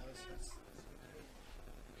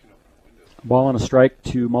 Ball and a strike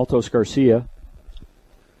to Maltos Garcia.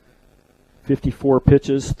 54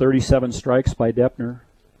 pitches, 37 strikes by Deppner.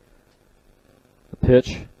 The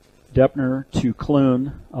pitch, Deppner to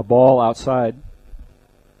Clune, a ball outside.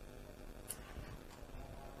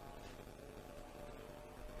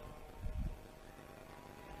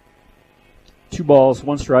 Two balls,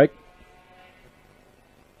 1 strike.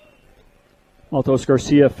 Maltos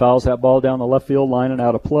Garcia fouls that ball down the left field line and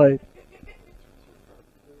out of play.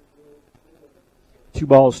 2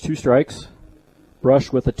 balls, 2 strikes.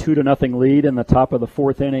 Brush with a 2-0 lead in the top of the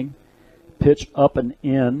 4th inning. Pitch up and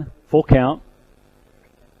in, full count.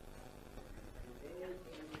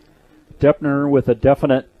 Deppner with a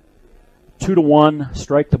definite 2-to-1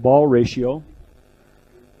 strike-to-ball ratio.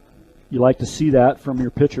 You like to see that from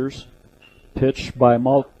your pitchers. Pitch by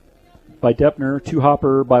Deppner,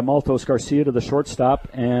 2-hopper by Maltos Garcia to the shortstop,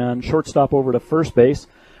 and shortstop over to first base.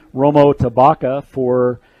 Romo to Baca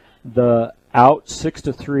for the out,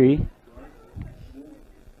 6-3.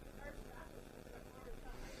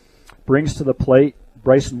 Brings to the plate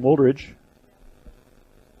Bryson Woldridge.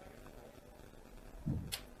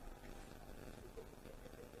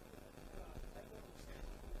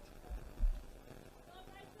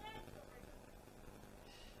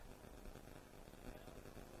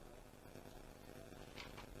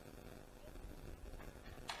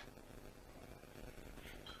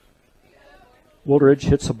 Woldridge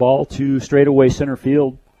hits a ball to straightaway center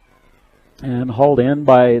field and hauled in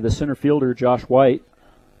by the center fielder Josh White.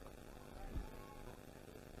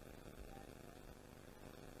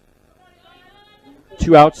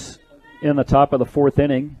 Two outs in the top of the 4th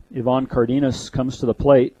inning. Ivan Cardenas comes to the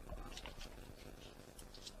plate.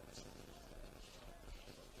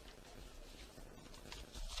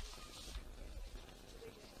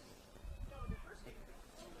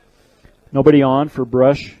 Nobody on for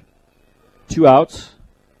Brush. 2 outs.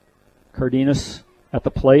 Cardenas at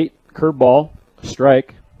the plate. Curveball.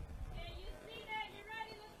 Strike.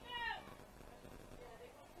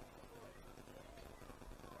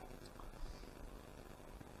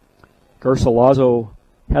 Garcilaso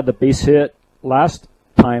had the base hit last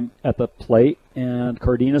time at the plate, and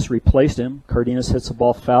Cardenas replaced him. Cardenas hits the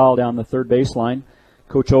ball foul down the third baseline.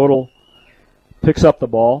 Coach Odell picks up the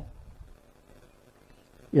ball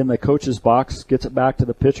in the coach's box, gets it back to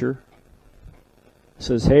the pitcher.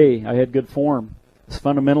 Says, hey, I had good form. It's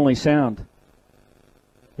fundamentally sound.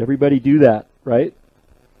 Everybody do that, right?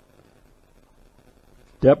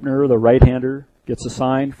 Deppner, the right-hander, gets a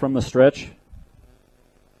sign from the stretch.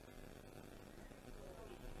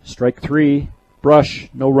 Strike 3. Brush,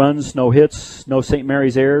 no runs, no hits, no St.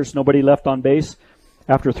 Mary's errors, nobody left on base.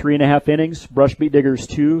 After 3.5 innings, Brush beat Diggers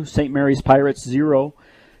 2, St. Mary's Pirates 0.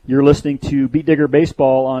 You're listening to Beat Digger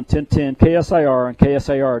Baseball on 1010 KSIR and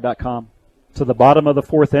KSIR.com. To the bottom of the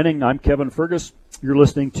 4th inning, I'm Kevin Fergus. You're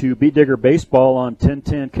listening to Beat Digger Baseball on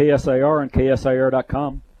 1010 KSIR and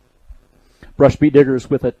KSIR.com. Brush beat Diggers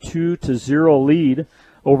with a 2-0 lead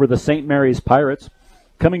over the St. Mary's Pirates.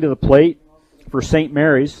 Coming to the plate for St.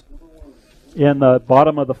 Mary's in the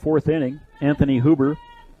bottom of the 4th inning, Anthony Huber,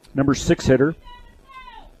 number 6 hitter.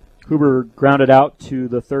 Huber grounded out to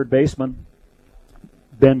the third baseman,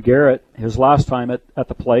 Ben Garrett, his last time at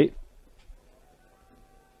the plate.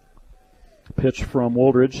 Pitch from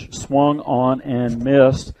Woldridge, swung on and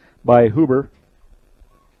missed by Huber.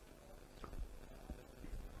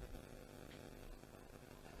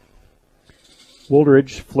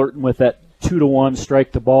 Woldridge flirting with that 2-to-1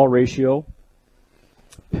 strike-to-ball ratio.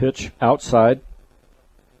 Pitch outside.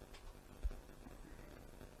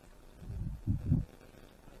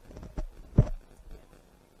 I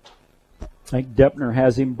think Deppner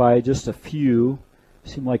has him by just a few.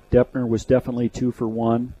 Seemed like Deppner was definitely 2 for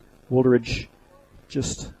 1. Woldridge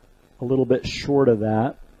just a little bit short of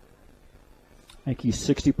that. I think he's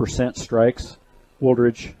 60% strikes.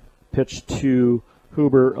 Woldridge pitched to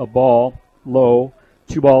Huber, a ball, low,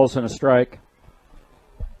 2 balls and a strike.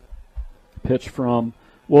 Pitch from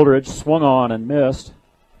Woldridge, swung on and missed.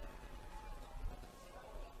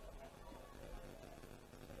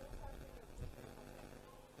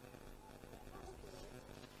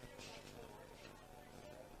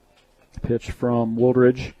 Pitch from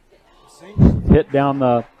Woldridge, hit down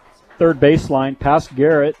the third baseline, past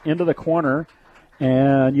Garrett, into the corner,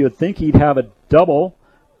 and you would think he'd have a double,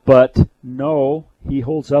 but no, he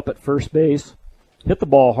holds up at first base. Hit the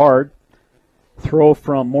ball hard. Throw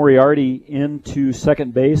from Moriarty into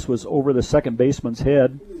second base was over the second baseman's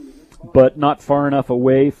head, but not far enough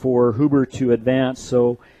away for Huber to advance,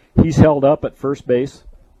 so he's held up at first base.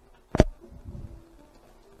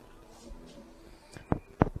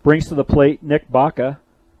 Brings to the plate Nick Baca.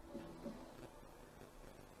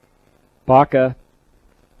 Baca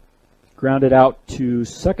grounded out to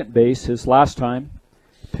second base his last time.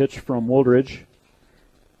 Pitch from Woldridge.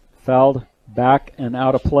 Fouled back and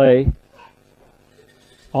out of play.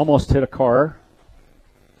 Almost hit a car.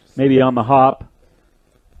 Maybe on the hop.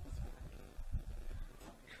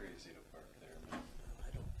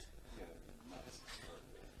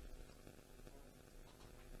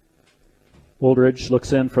 Woldridge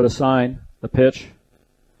looks in for the sign. The pitch.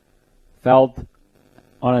 Fouled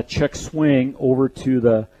on a check swing over to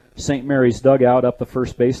the St. Mary's dugout up the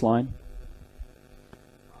first baseline.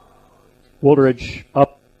 Woldridge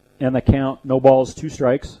up in the count. No balls, 2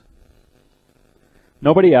 strikes.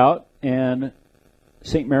 Nobody out, and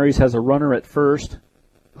St. Mary's has a runner at first.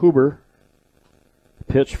 Huber.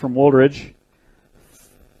 Pitch from Woldridge.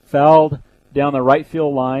 Fouled down the right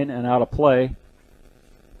field line and out of play.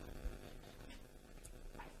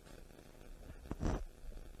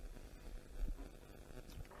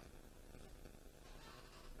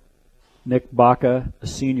 Nick Baca, a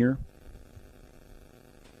senior.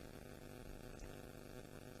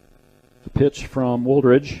 The pitch from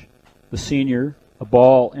Woldridge, the senior, a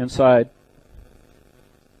ball inside.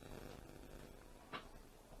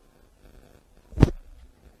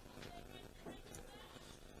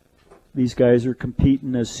 These guys are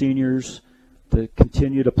competing as seniors to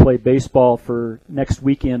continue to play baseball for next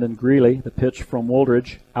weekend in Greeley. The pitch from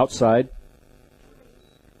Woldridge, outside.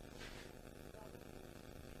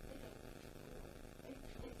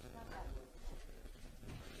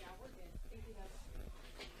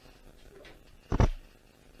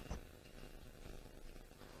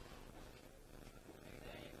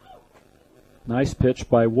 Nice pitch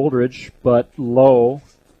by Woldridge, but low.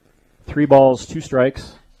 3 balls, 2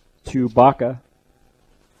 strikes to Baca.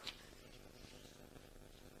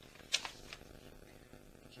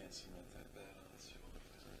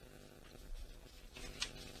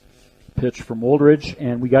 Pitch from Woldridge,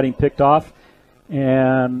 and we got him picked off.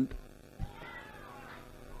 And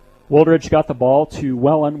Woldridge got the ball to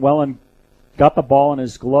Wellen. Wellen got the ball in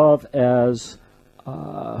his glove as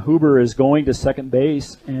Huber is going to second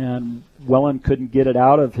base, and Wellen couldn't get it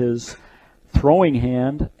out of his throwing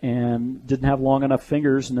hand and didn't have long enough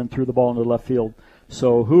fingers, and then threw the ball into left field.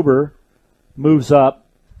 So Huber moves up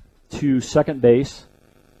to second base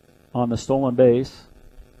on the stolen base,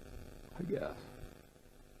 I guess.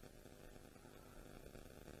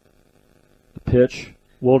 The pitch,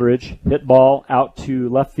 Woldridge, hit ball out to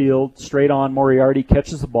left field, straight on. Moriarty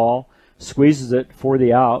catches the ball, squeezes it for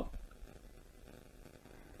the out.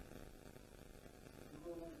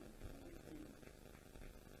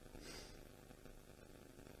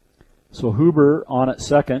 So Huber on at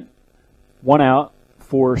second, 1 out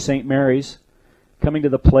for St. Mary's. Coming to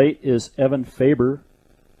the plate is Evan Faber.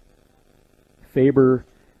 Faber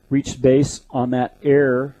reached base on that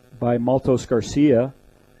error by Maltos Garcia.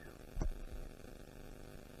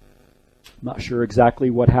 Not sure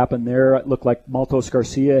exactly what happened there. It looked like Maltos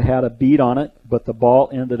Garcia had a beat on it, but the ball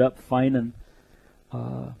ended up finding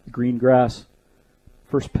green grass.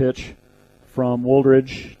 First pitch from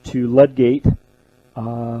Woldridge to Ledgate.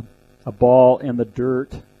 A ball in the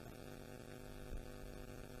dirt.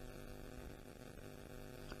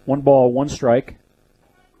 1 ball, 1 strike.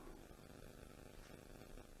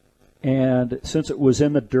 And since it was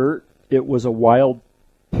in the dirt, it was a wild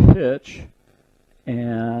pitch.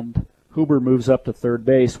 And Huber moves up to third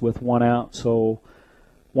base with 1 out. So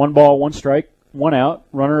 1 ball, 1 strike, 1 out.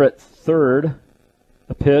 Runner at third.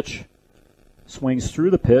 The pitch. Swings through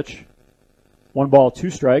the pitch. 1 ball, 2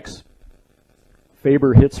 strikes.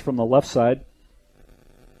 Faber hits from the left side.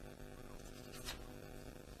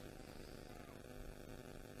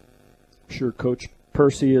 I'm sure Coach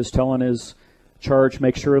Percy is telling his charge,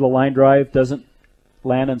 make sure the line drive doesn't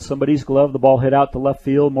land in somebody's glove. The ball hit out to left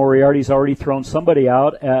field. Moriarty's already thrown somebody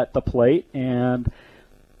out at the plate and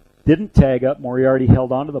didn't tag up. Moriarty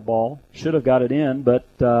held onto the ball. Should have got it in, but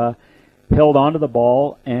held onto the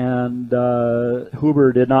ball, and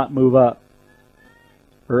Huber did not move up,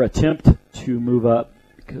 or attempt to move up,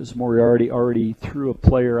 because Moriarty already threw a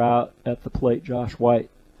player out at the plate, Josh White.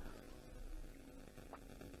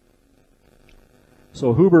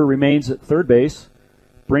 So Huber remains at third base,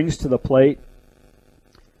 brings to the plate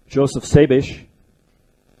Joseph Sabish.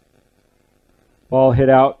 Ball hit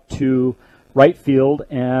out to right field,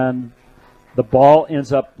 and the ball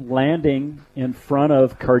ends up landing in front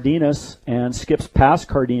of Cardenas and skips past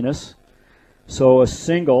Cardenas. So a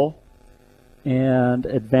single, and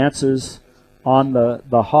advances on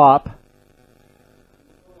the hop.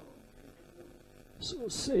 So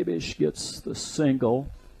Sabish gets the single.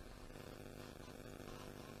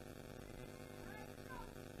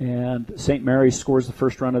 And St. Mary's scores the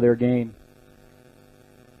first run of their game.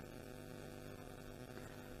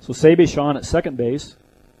 So Sabish on at second base.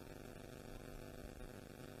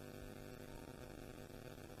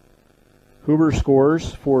 Huber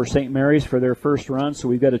scores for St. Mary's for their first run, so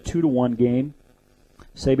we've got a 2-1 game.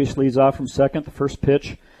 Sabish leads off from second. The first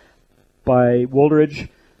pitch by Woldridge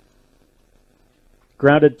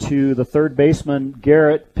Grounded to the third baseman.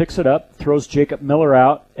 Garrett picks it up, throws Jacob Miller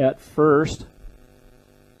out at first.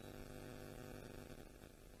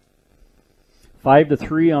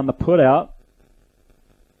 5-3 on the putout.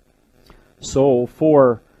 So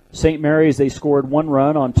for St. Mary's, they scored 1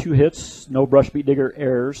 run on 2 hits, no Brush Beat Digger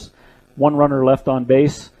errors. 1 runner left on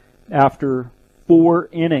base after 4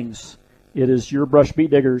 innings. It is your Brush Beat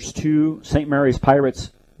Diggers 2, St. Mary's Pirates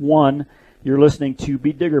 1. You're listening to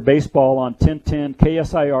Beat Digger Baseball on 1010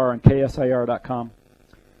 KSIR and KSIR.com.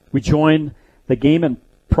 We join the game in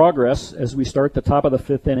progress as we start the top of the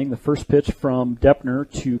 5th inning. The first pitch from Deppner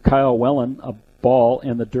to Kyle Wellen, a ball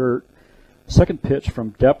in the dirt. Second pitch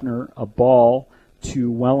from Deppner, a ball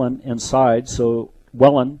to Wellen inside. So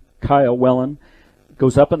Kyle Wellen,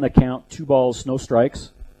 goes up in the count, 2 balls, no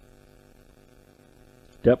strikes.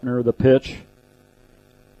 Deppner the pitch.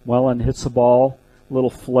 Wellen hits the ball. Little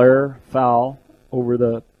flare, foul over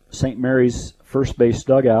the St. Mary's first base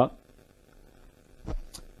dugout.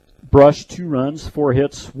 Brush 2 runs, 4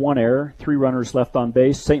 hits, 1 error, 3 runners left on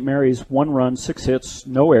base. St. Mary's 1 run, 6 hits,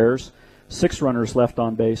 no errors, 6 runners left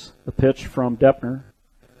on base. The pitch from Deppner.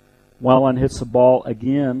 Wellen hits the ball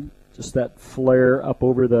again, just that flare up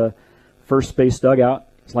over the first base dugout.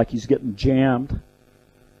 It's like he's getting jammed,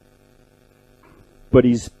 but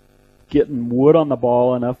he's getting wood on the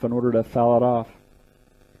ball enough in order to foul it off.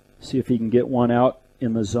 See if he can get one out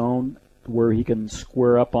in the zone where he can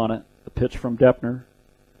square up on it. The pitch from Deppner.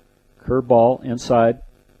 Curveball inside.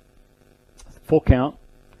 Full count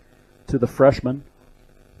to the freshman.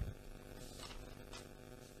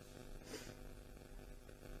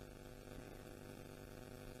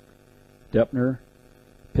 Deppner,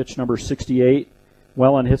 pitch number 68.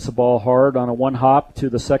 Wellen hits the ball hard on a 1-hop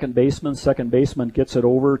to the second baseman. Second baseman gets it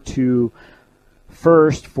over to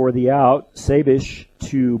first for the out. Sabish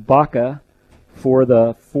to Baca for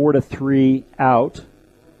the 4-3 out.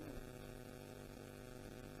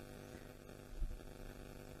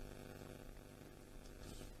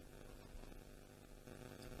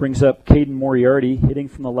 Brings up Caden Moriarty hitting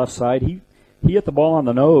from the left side. He hit the ball on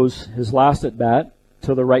the nose his last at bat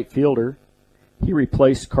to the right fielder. He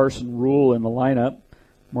replaced Carson Rule in the lineup.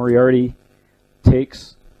 Moriarty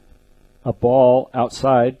takes a ball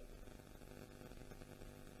outside.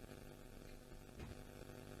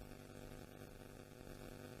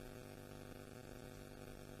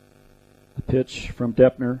 The pitch from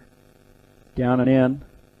Deppner, down and in.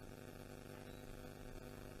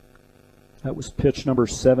 That was pitch number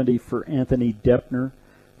 70 for Anthony Deppner.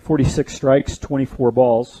 46 strikes, 24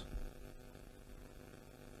 balls.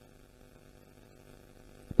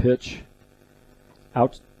 Pitch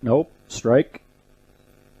out, nope, strike.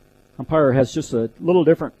 Umpire has just a little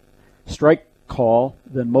different strike call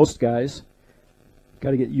than most guys.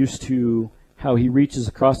 Got to get used to how he reaches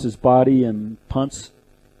across his body and points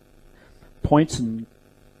and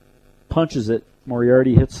punches it.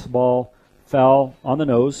 Moriarty hits the ball foul on the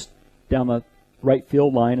nose down the right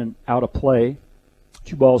field line and out of play.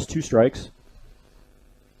 2 balls, 2 strikes.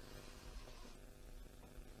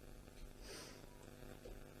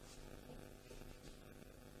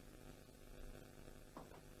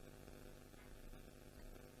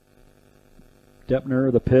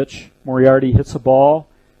 Deppner, the pitch. Moriarty hits the ball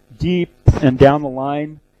deep and down the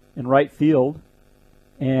line in right field.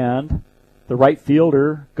 And the right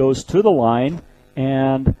fielder goes to the line,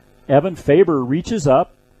 and Evan Faber reaches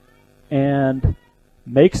up and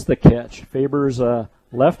makes the catch. Faber's a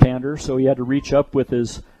left-hander, so he had to reach up with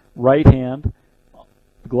his right hand,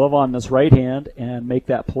 glove on his right hand, and make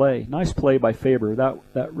that play. Nice play by Faber.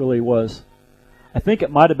 That really was. I think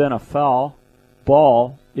it might have been a foul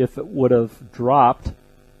ball if it would have dropped,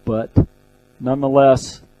 but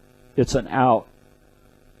nonetheless, it's an out.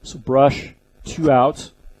 So Brush, 2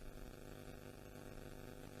 outs.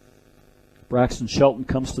 Braxton Shelton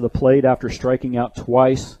comes to the plate after striking out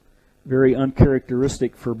twice. Very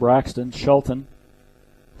uncharacteristic for Braxton. Shelton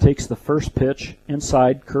takes the first pitch,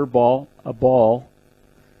 inside, curveball, a ball.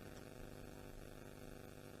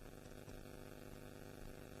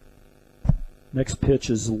 Next pitch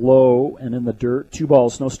is low and in the dirt. 2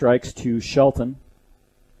 balls, no strikes to Shelton.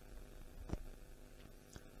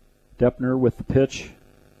 Deppner with the pitch.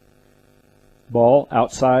 Ball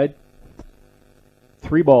outside.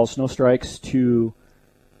 3 balls, no strikes to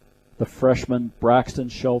the freshman Braxton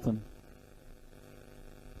Shelton.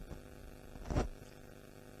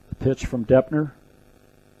 Pitch from Deppner.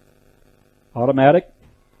 Automatic.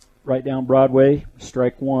 Right down Broadway.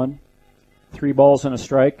 Strike 1. 3 balls and a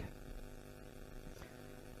strike.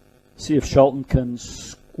 See if Shelton can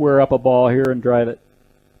square up a ball here and drive it.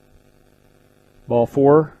 Ball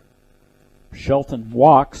 4. Shelton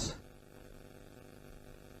walks.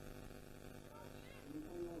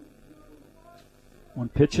 One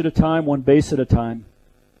pitch at a time, one base at a time.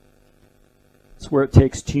 It's where it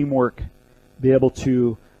takes teamwork, be able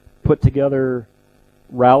to put together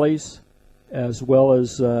rallies as well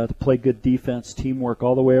as to play good defense, teamwork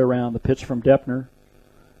all the way around. The pitch from Deppner.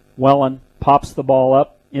 Wellen pops the ball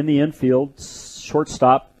up in the infield.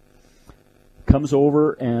 Shortstop comes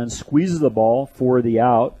over and squeezes the ball for the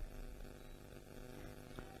out.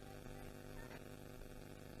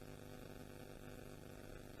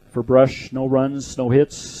 For Brush, no runs, no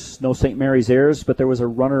hits, no St. Mary's errors, but there was a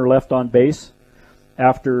runner left on base.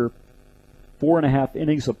 After 4.5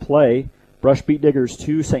 innings of play, Brush beat Diggers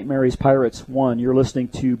 2, St. Mary's Pirates 1. You're listening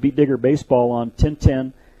to Beat Digger Baseball on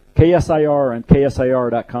 1010 KSIR and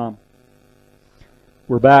KSIR.com.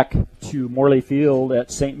 We're back to Morley Field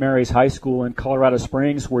at St. Mary's High School in Colorado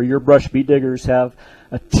Springs, where your Brush Beat Diggers have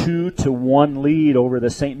a 2-1 lead over the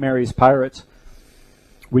St. Mary's Pirates.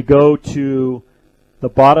 We go to the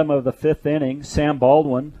bottom of the 5th inning. Sam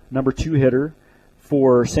Baldwin, number 2 hitter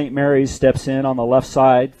for St. Mary's, steps in on the left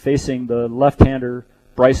side, facing the left-hander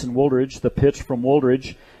Bryson Woldridge. The pitch from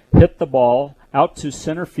Woldridge hit the ball out to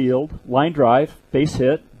center field, line drive, base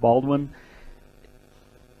hit. Baldwin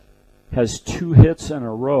has 2 hits in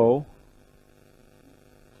a row.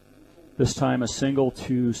 This time a single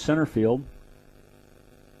to center field.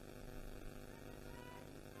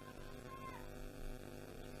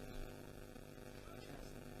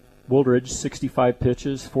 Woldridge, 65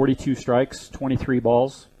 pitches, 42 strikes, 23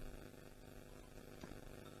 balls.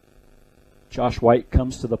 Josh White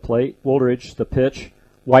comes to the plate. Woldridge, the pitch.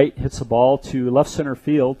 White hits a ball to left center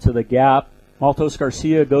field to the gap. Maltos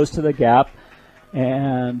Garcia goes to the gap,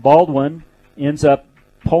 and Baldwin ends up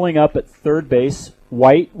pulling up at third base.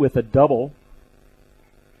 White with a double.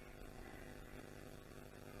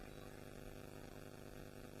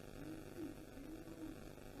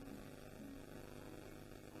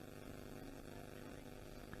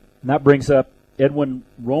 And that brings up Edwin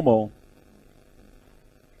Romo.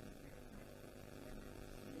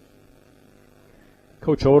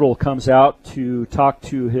 Coach Odell comes out to talk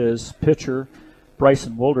to his pitcher,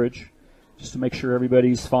 Bryson Woldridge, just to make sure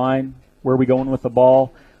everybody's fine. Where are we going with the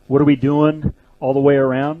ball? What are we doing all the way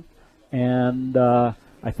around? And I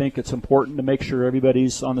think it's important to make sure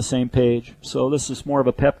everybody's on the same page. So this is more of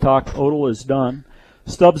a pep talk. Odell is done.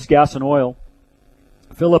 Stubbs Gas and Oil.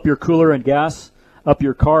 Fill up your cooler and gas up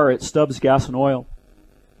your car at Stubbs Gas and Oil.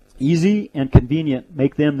 Easy and convenient.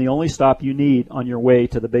 Make them the only stop you need on your way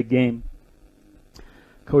to the big game.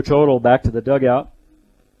 Coach Odell back to the dugout.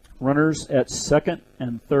 Runners at second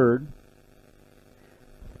and third.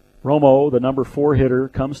 Romo, the number 4 hitter,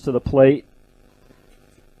 comes to the plate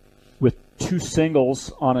with 2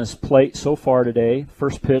 singles on his plate so far today.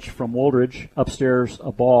 First pitch from Woldridge, upstairs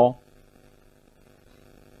a ball.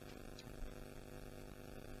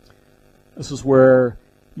 This is where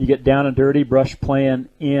you get down and dirty. Brush playing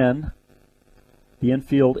in. The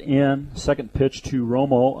infield in. Second pitch to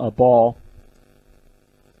Romo, a ball.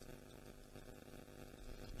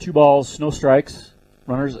 2 balls, no strikes.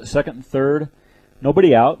 Runners at second and third.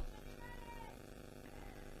 Nobody out.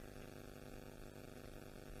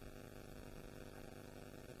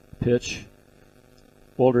 Pitch.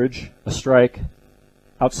 Woldridge, a strike.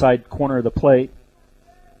 Outside corner of the plate.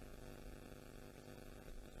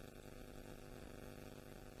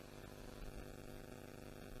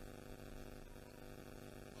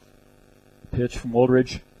 Pitch from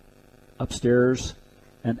Woldridge, upstairs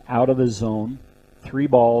and out of the zone. 3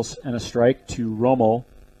 balls and a strike to Romo.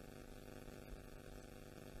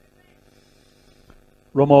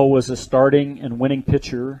 Romo was a starting and winning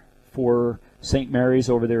pitcher for St. Mary's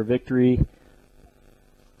over their victory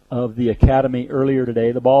of the Academy earlier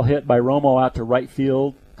today. The ball hit by Romo out to right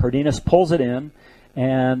field. Cardenas pulls it in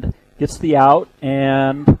and gets the out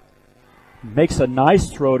and makes a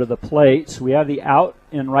nice throw to the plate. So we have the out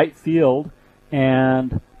in right field,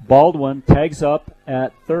 and Baldwin tags up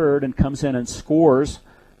at third and comes in and scores.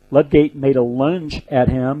 Ludgate made a lunge at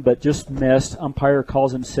him but just missed. Umpire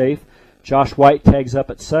calls him safe. Josh White tags up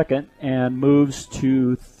at second and moves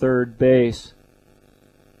to third base.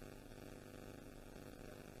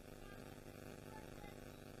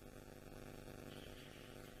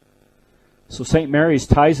 So St. Mary's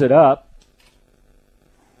ties it up.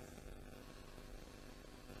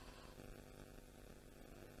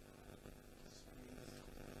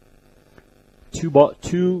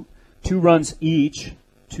 Two runs each,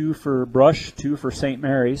 2 for Brush, 2 for St.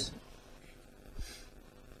 Mary's.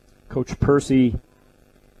 Coach Percy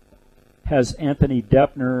has Anthony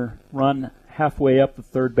Deppner run halfway up the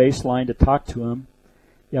third baseline to talk to him.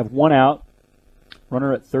 You have 1 out,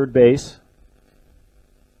 runner at third base.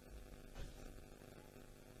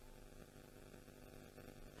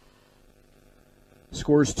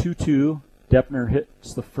 Scores 2-2. Deppner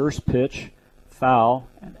hits the first pitch, foul,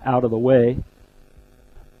 and out of the way.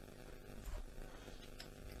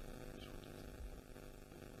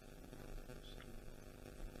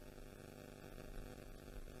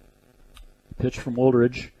 Pitch from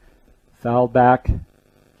Woldridge, fouled back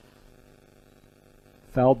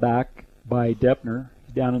by Deppner.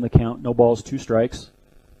 Down in the count, no balls, 2 strikes.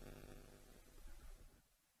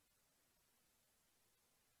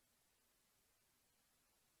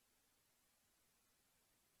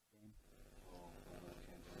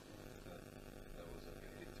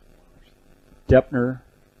 Deppner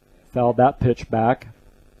fouled that pitch back.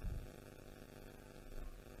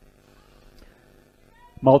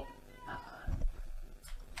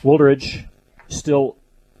 Woldridge still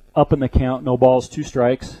up in the count, no balls, 2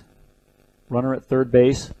 strikes. Runner at third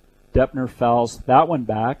base. Deppner fouls that one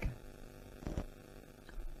back.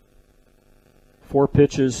 4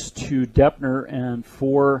 pitches to Deppner and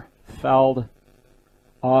 4 fouled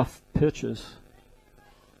off pitches.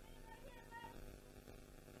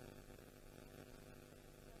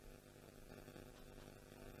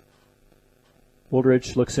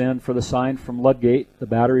 Woldridge looks in for the sign from Ludgate, the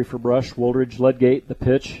battery for Brush. Woldridge, Ludgate, the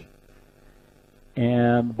pitch.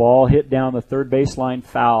 And the ball hit down the third baseline,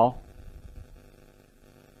 foul.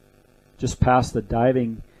 Just past the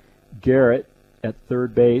diving Garrett at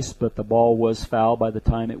third base, but the ball was foul by the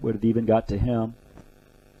time it would have even got to him.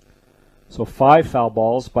 So 5 foul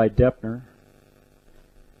balls by Deppner.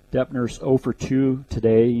 Deppner's 0 for 2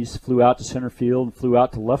 today. He flew out to center field and flew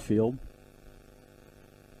out to left field.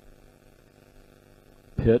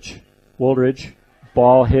 Pitch. Woldridge,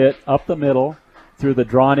 ball hit up the middle through the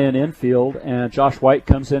drawn-in infield, and Josh White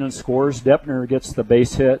comes in and scores. Deppner gets the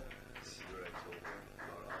base hit.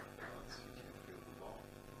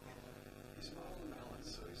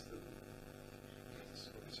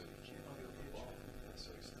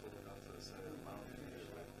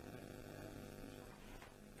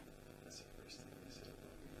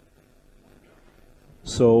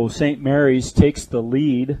 So St. Mary's takes the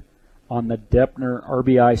lead on the Deppner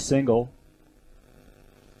RBI single.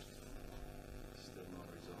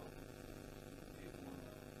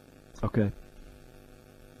 Okay.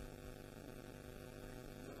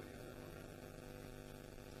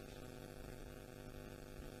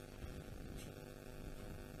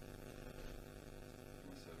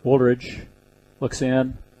 Woldridge looks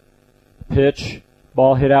in, pitch,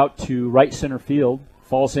 ball hit out to right center field,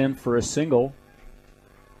 falls in for a single.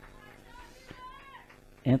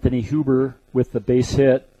 Anthony Huber with the base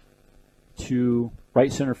hit to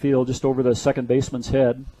right center field, just over the second baseman's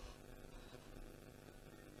head.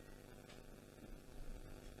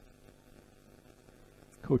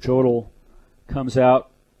 Coach Odell comes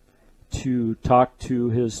out to talk to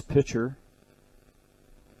his pitcher.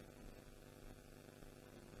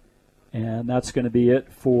 And that's going to be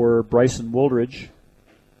it for Bryson Woldridge.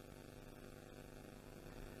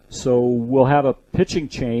 So we'll have a pitching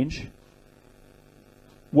change.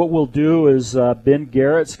 What we'll do is Ben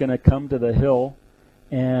Garrett's going to come to the hill,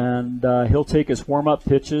 and he'll take his warm-up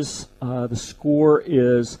pitches. The score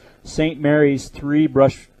is St. Mary's 3,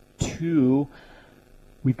 Brush 2.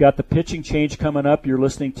 We've got the pitching change coming up. You're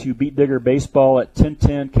listening to Beat Digger Baseball at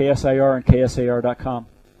 1010 KSIR and KSAR.com.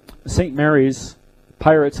 St. Mary's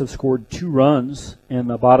Pirates have scored 2 runs in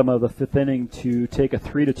the bottom of the 5th inning to take a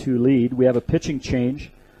 3-2 lead. We have a pitching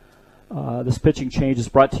change. This pitching change is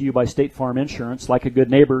brought to you by State Farm Insurance. Like a good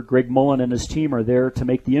neighbor, Greg Mullen and his team are there to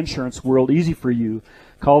make the insurance world easy for you.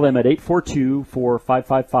 Call them at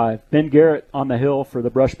 842-4555. Ben Garrett on the hill for the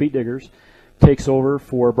Brush Beat Diggers takes over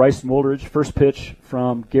for Bryson Woldridge. First pitch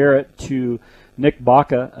from Garrett to Nick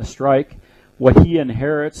Baca, a strike. What he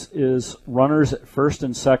inherits is runners at first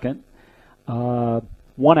and second.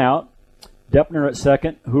 1 out. Deppner at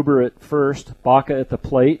second, Huber at first, Baca at the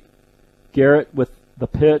plate. Garrett with the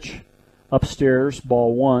pitch. Upstairs,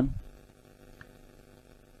 ball 1.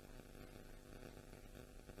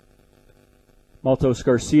 Maltos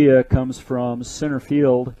Garcia comes from center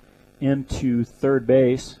field into third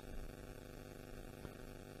base.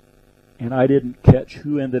 And I didn't catch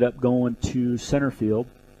who ended up going to center field.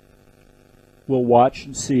 We'll watch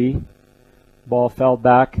and see. Ball fouled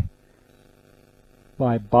back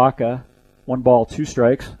by Baca. 1 ball, 2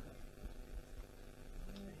 strikes.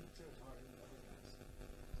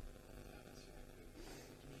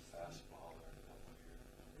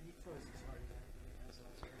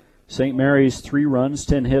 St. Mary's 3 runs,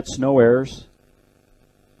 10 hits, no errors.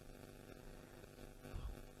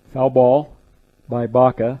 Foul ball by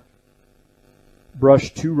Baca.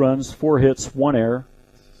 Brush 2 runs, 4 hits, 1 error.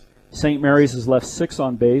 St. Mary's has left 6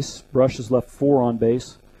 on base. Brush has left 4 on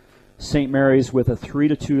base. St. Mary's with a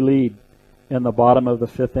 3-2 lead in the bottom of the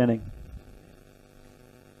 5th inning.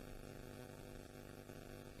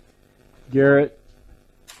 Garrett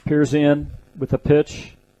peers in with a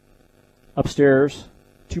pitch upstairs.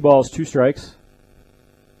 2 balls, 2 strikes.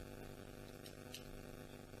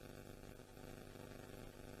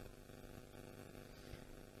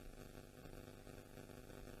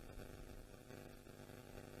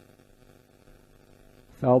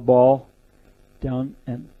 Foul ball down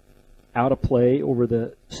and out of play over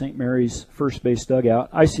the St. Mary's first base dugout.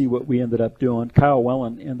 I see what we ended up doing. Kyle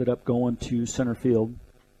Wellen ended up going to center field.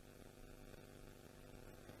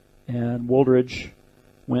 And Woldridge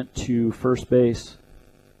went to first base.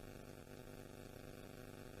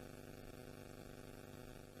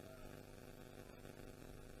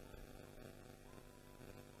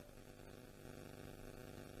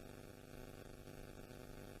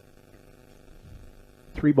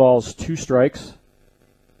 Three balls, 2 strikes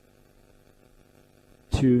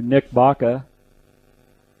to Nick Baca.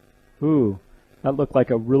 Ooh, that looked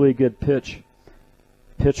like a really good pitch.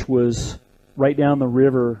 Pitch was right down the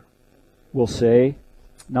river, we'll say.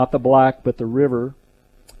 Not the black, but the river.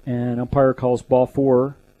 And umpire calls ball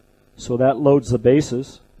 4. So that loads the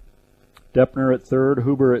bases. Deppner at third,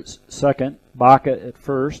 Huber at second, Baca at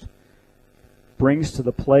first. Brings to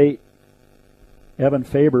the plate Evan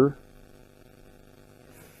Faber.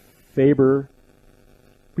 Faber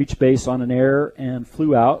reached base on an error and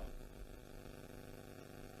flew out.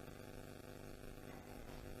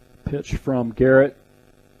 Pitch from Garrett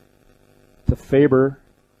to Faber,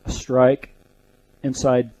 a strike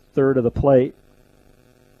inside third of the plate.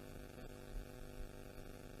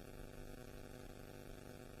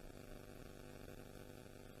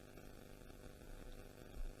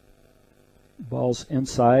 Ball's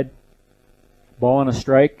inside. Ball and a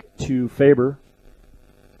strike to Faber.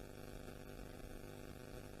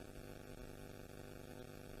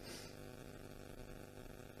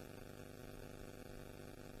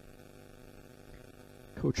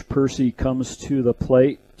 Coach Percy comes to the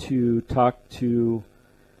plate to talk to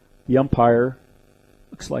the umpire.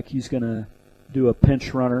 Looks like he's going to do a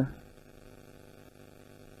pinch runner.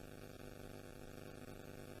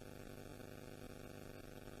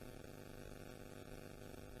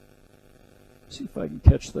 See if I can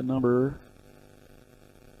catch the number.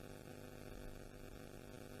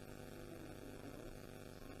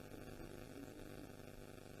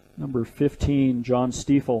 Number 15, John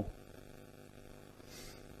Stiefel,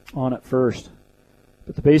 on at first.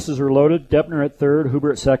 But the bases are loaded. Deppner at third,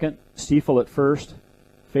 Huber at second, Stiefel at first.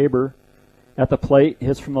 Faber at the plate,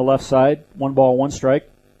 hits from the left side. 1 ball, 1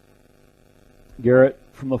 strike. Garrett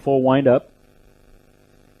from the full windup.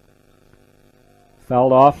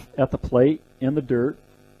 Fouled off at the plate in the dirt.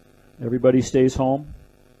 Everybody stays home.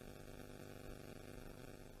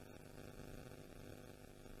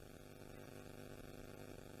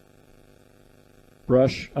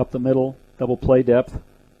 Brush up the middle, double play depth.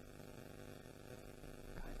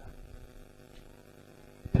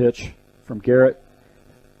 Pitch from Garrett.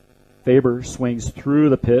 Faber swings through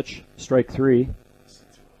the pitch. Strike 3.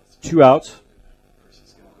 2 outs.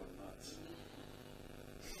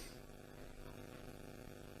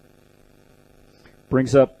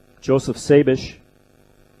 Brings up Joseph Sabish.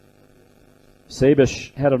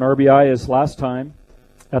 Sabish had an RBI his last time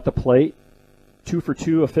at the plate. 2 for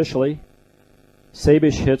 2 officially.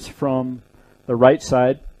 Sabish hits from the right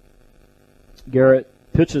side. Garrett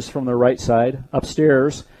pitches from the right side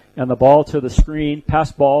upstairs, and the ball to the screen.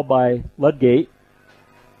 Pass ball by Ludgate.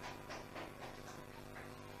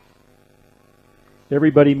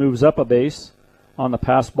 Everybody moves up a base on the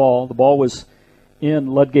pass ball. The ball was in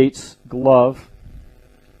Ludgate's glove.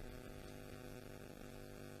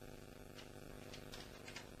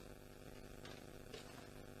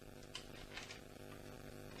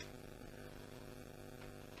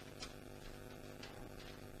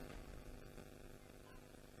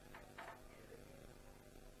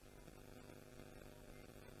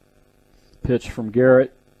 Pitch from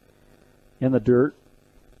Garrett in the dirt.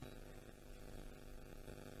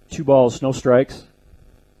 2 balls, no strikes.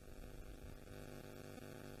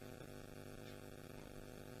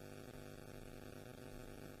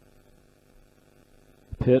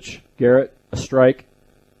 Pitch, Garrett, a strike,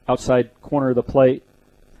 outside corner of the plate.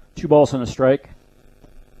 2 balls and a strike.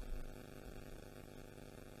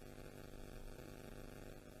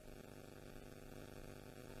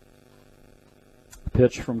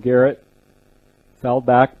 Pitch from Garrett. Fouled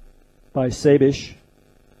back by Sabish.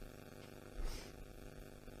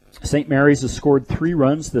 St. Mary's has scored 3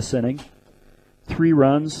 runs this inning. 3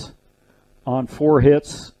 runs on 4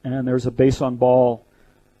 hits, and there's a base on ball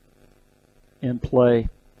in play.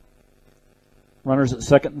 Runners at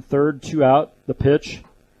second and third, 2 out, the pitch.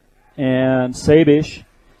 And Sabish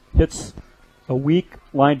hits a weak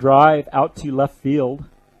line drive out to left field.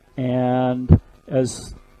 And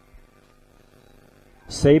as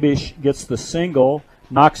Sabish gets the single,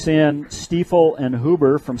 knocks in Stiefel and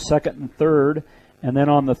Huber from second and third. And then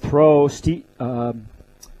on the throw,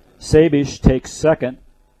 Sabish takes second.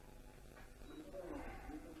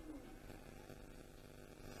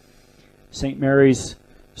 St. Mary's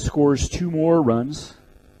scores 2 more runs.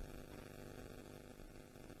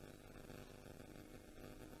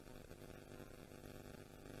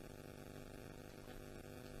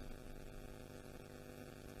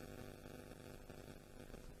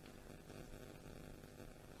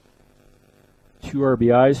 Two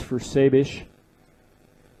RBIs for Sabish.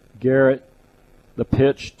 Garrett, the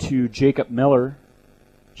pitch to Jacob Miller.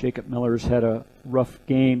 Jacob Miller's had a rough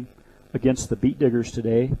game against the Beet Diggers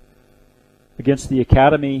today. Against the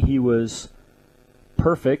Academy, he was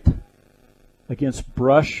perfect. Against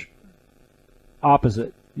Brush,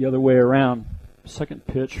 opposite, the other way around. Second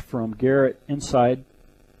pitch from Garrett inside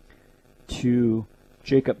to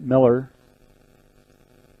Jacob Miller.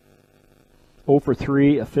 0 for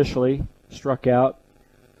 3 officially. Struck out.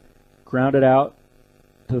 Grounded out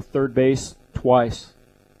to third base twice.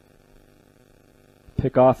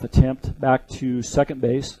 Pickoff attempt back to second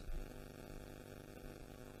base.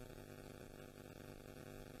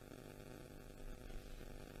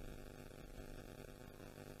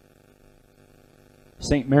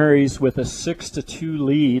 St. Mary's with a 6-2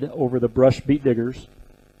 lead over the Brush Beet Diggers.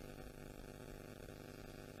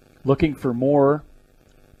 Looking for more.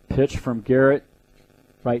 Pitch from Garrett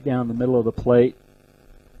right down the middle of the plate.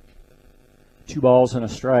 2 balls and a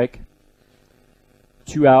strike.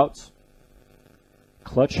 2 outs.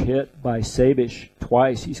 Clutch hit by Sabish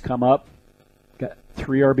twice. He's come up. Got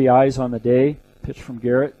 3 RBIs on the day. Pitch from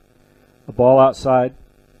Garrett. A ball outside.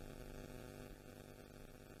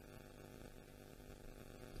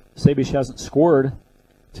 Sabish hasn't scored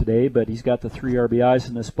today, but he's got the 3 RBIs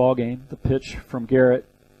in this ball game. The pitch from Garrett.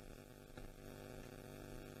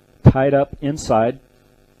 Tied up inside.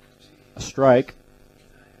 A strike.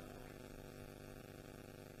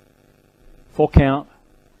 Full count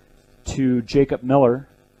to Jacob Miller.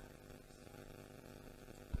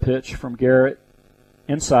 Pitch from Garrett.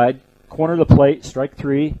 Inside. Corner of the plate. Strike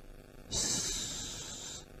 3.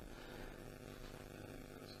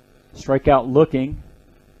 Strikeout looking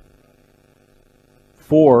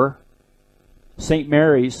for St.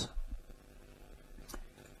 Mary's.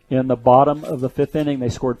 In the bottom of the 5th inning, they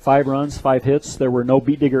scored 5 runs, 5 hits. There were no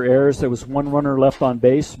Beet Digger errors. There was 1 runner left on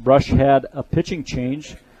base. Brush had a pitching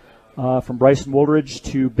change from Bryson Woolridge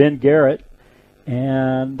to Ben Garrett.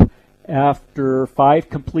 And after 5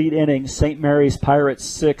 complete innings, St. Mary's Pirates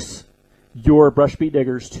 6, your Brush Beet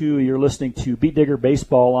Diggers 2. You're listening to Beet Digger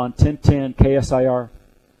Baseball on 1010 KSIR.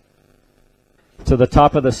 To the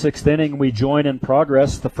top of the 6th inning, we join in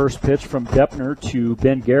progress. The first pitch from Deppner to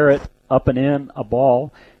Ben Garrett, up and in, a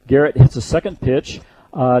ball. Garrett hits a second pitch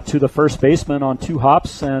to the first baseman on 2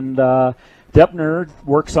 hops, and Deppner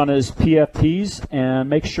works on his PFPs and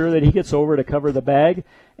makes sure that he gets over to cover the bag.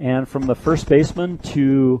 And from the first baseman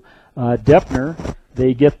to Deppner,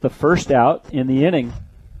 they get the first out in the inning.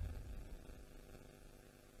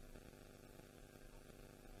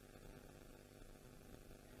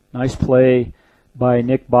 Nice play by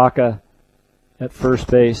Nick Baca at first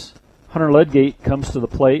base. Hunter Ledgate comes to the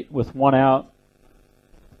plate with 1 out.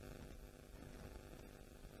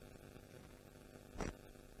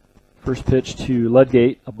 First pitch to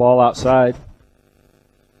Ledgate, a ball outside.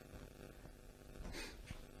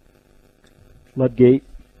 Ledgate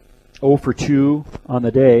 0 for 2 on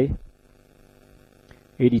the day.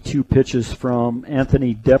 82 pitches from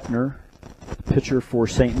Anthony Deppner, pitcher for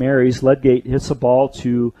St. Mary's. Ledgate hits a ball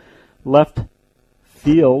to left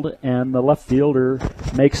field, and the left fielder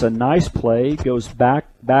makes a nice play, goes back,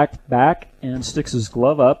 and sticks his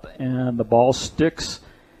glove up, and the ball sticks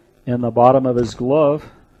in the bottom of his glove.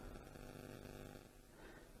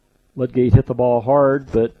 Ledgate hit the ball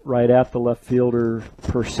hard, but right at the left fielder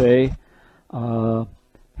per se.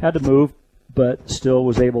 Had to move, but still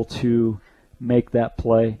was able to make that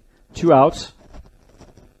play. 2 outs.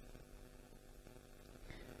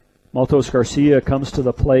 Maltos Garcia comes to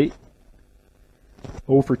the plate.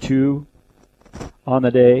 0 for 2 on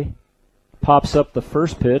the day. Pops up the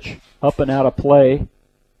first pitch, up and out of play.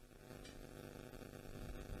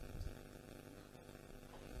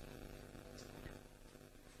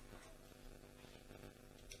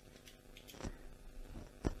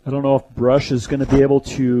 I don't know if Brush is going to be able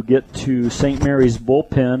to get to St. Mary's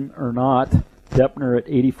bullpen or not. Deppner at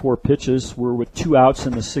 84 pitches. We're with 2 outs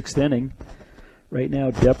in the 6th inning. Right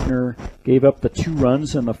now, Deppner gave up the 2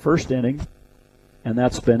 runs in the first inning, and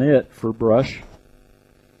that's been it for Brush.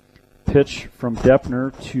 Pitch from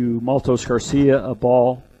Deppner to Maltos Garcia, a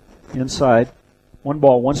ball inside. 1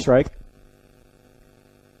 ball, 1 strike.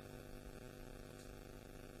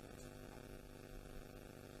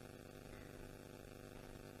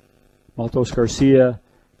 Maltos Garcia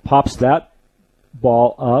pops that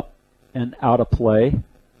ball up and out of play.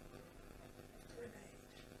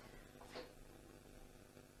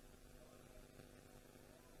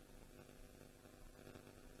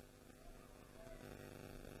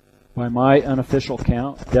 By my unofficial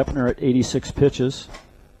count, Deppner at 86 pitches.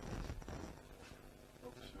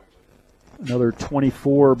 Another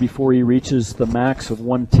 24 before he reaches the max of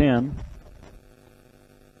 110.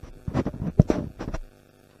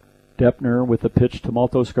 Deppner with a pitch to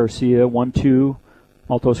Maltos Garcia, 1-2.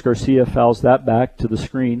 Maltos Garcia fouls that back to the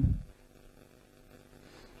screen.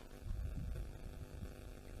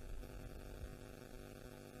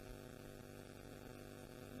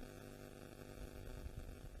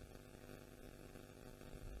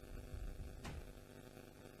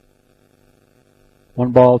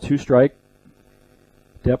 One ball, 2 strike.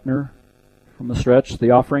 Deppner from the stretch, the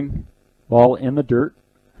offering, ball in the dirt.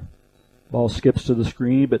 Ball skips to the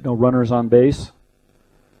screen, but no runners on base.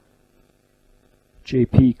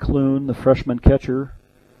 J.P. Clune, the freshman catcher,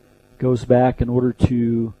 goes back in order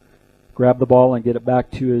to grab the ball and get it back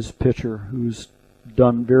to his pitcher, who's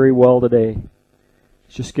done very well today.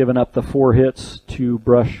 He's just given up the 4 hits to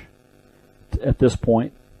Brush at this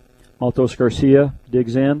point. Maltos Garcia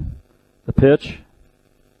digs in, the pitch.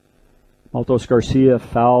 Maltos Garcia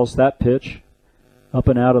fouls that pitch up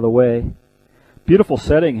and out of the way. Beautiful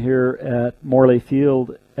setting here at Morley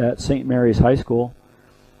Field at St. Mary's High School.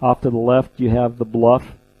 Off to the left, you have the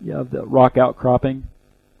bluff, you have the rock outcropping.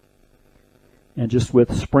 And just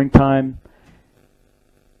with springtime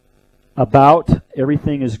about,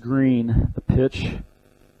 everything is green. The pitch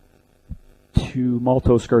to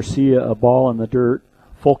Maltos Garcia, a ball in the dirt,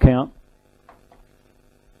 full count.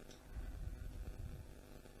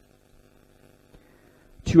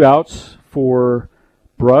 Two outs for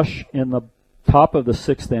Brush in the top of the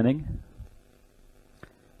 6th inning.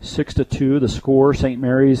 6-2 the score. St.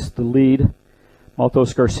 Mary's the lead.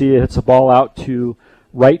 Maltos Garcia hits a ball out to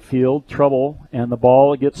right field, trouble, and the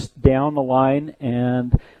ball gets down the line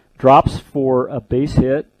and drops for a base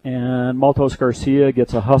hit, and Maltos Garcia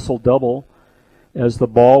gets a hustle double as the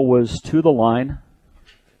ball was to the line.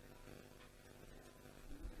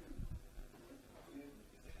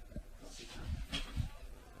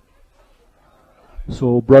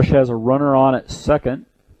 So Brush has a runner on at second.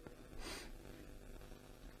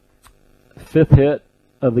 5th hit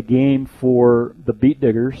of the game for the Beet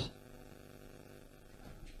Diggers.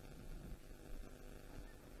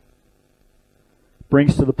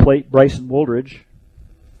 Brings to the plate Bryson Wooldridge.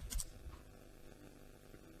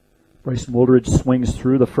 Bryson Wooldridge swings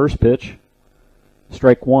through the first pitch.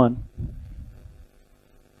 Strike 1.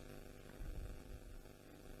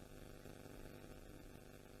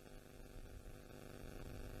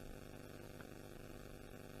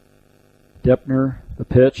 Deppner, the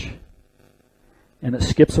pitch, and it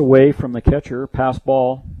skips away from the catcher, pass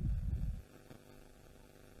ball.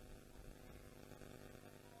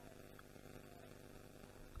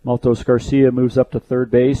 Maltos Garcia moves up to third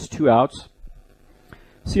base, 2 outs.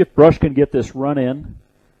 See if Brush can get this run in.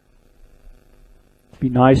 Be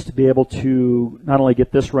nice to be able to not only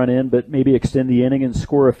get this run in, but maybe extend the inning and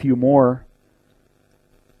score a few more.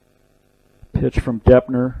 Pitch from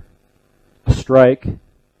Deppner, a strike.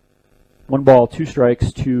 1 ball, 2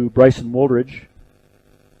 strikes to Bryson Wooldridge.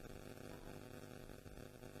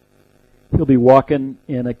 He'll be walking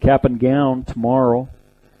in a cap and gown tomorrow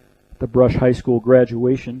at the Brush High School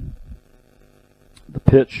graduation. The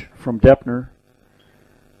pitch from Deppner.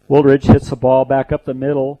 Wooldridge hits the ball back up the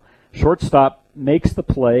middle. Shortstop makes the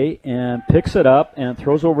play and picks it up and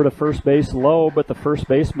throws over to first base low, but the first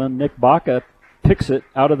baseman, Nick Baca, picks it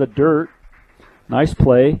out of the dirt. Nice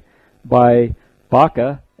play by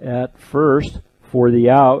Baca at first for the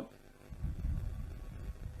out.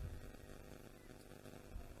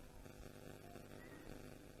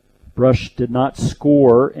 Brush did not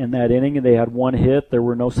score in that inning, and they had 1 hit. There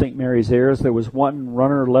were no St. Mary's errors. There was 1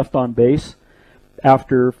 runner left on base.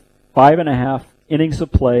 After 5.5 innings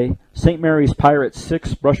of play, St. Mary's Pirates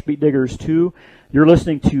 6, Brush Beet Diggers 2. You're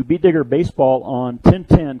listening to Beet Digger Baseball on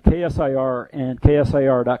 1010 KSIR and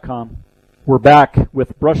KSIR.com. We're back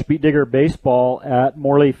with Brush Beet Digger Baseball at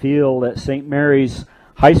Morley Field at St. Mary's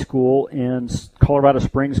High School in Colorado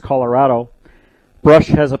Springs, Colorado. Brush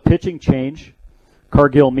has a pitching change.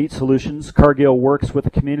 Cargill Meat Solutions. Cargill works with the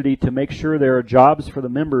community to make sure there are jobs for the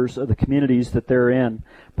members of the communities that they're in.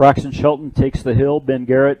 Braxton Shelton takes the hill. Ben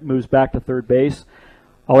Garrett moves back to third base.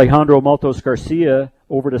 Alejandro Maltos Garcia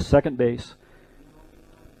over to second base.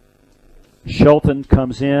 Shelton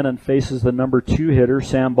comes in and faces the number 2 hitter,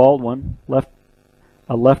 Sam Baldwin,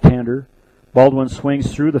 a left-hander. Baldwin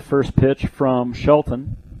swings through the first pitch from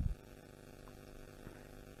Shelton.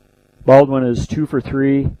 Baldwin is 2 for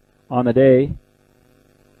 3 on the day.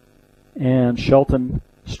 And Shelton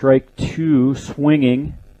strike 2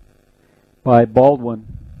 swinging by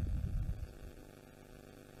Baldwin.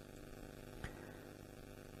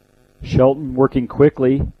 Shelton working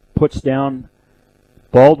quickly, puts down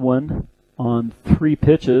Baldwin on 3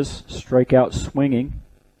 pitches, strikeout swinging.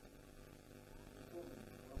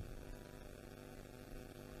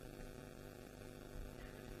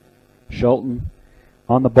 Shelton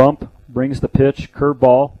on the bump, brings the pitch,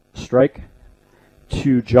 curveball, strike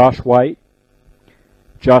to Josh White.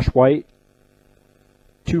 Josh White,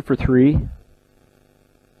 2 for 3,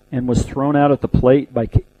 and was thrown out at the plate by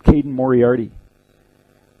Caden Moriarty.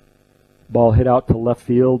 Ball hit out to left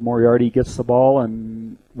field. Moriarty gets the ball,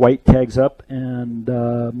 and White tags up, and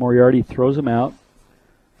Moriarty throws him out.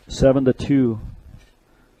 7-2.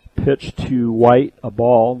 Pitch to White, a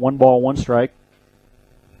ball. 1 ball, 1 strike.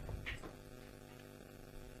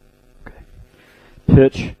 Okay.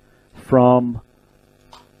 Pitch from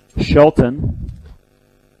Shelton,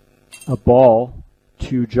 a ball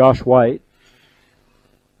to Josh White.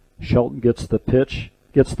 Shelton gets the pitch,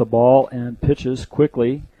 gets the ball, and pitches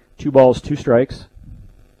quickly. 2 balls, 2 strikes.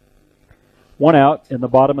 1 out in the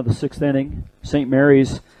bottom of the 6th inning. St.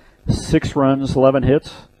 Mary's 6 runs, 11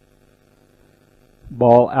 hits.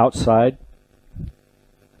 Ball outside.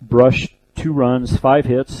 Brush 2 runs, 5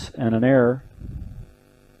 hits, and an error.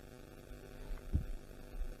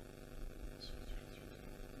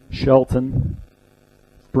 Shelton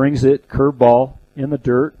brings it, curveball in the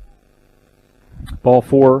dirt. Ball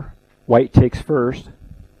 4, White takes first.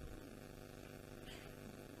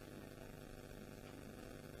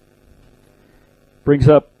 Brings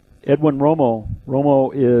up Edwin Romo.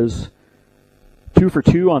 Romo is 2 for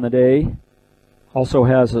 2 on the day. Also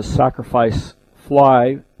has a sacrifice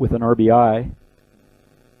fly with an RBI.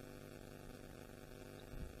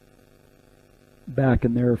 Back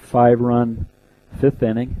in their 5-run 5th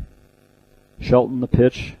inning. Shelton the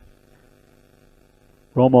pitch.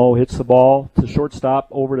 Romo hits the ball to shortstop,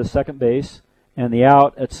 over to second base, and the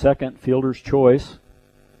out at second, fielder's choice.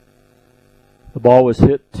 The ball was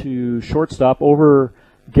hit to shortstop over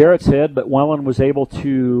Garrett's head, but Welland was able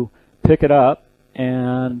to pick it up,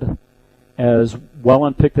 and as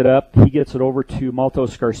Welland picked it up, he gets it over to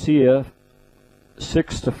Maltos Garcia,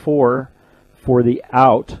 6-4 for the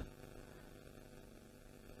out.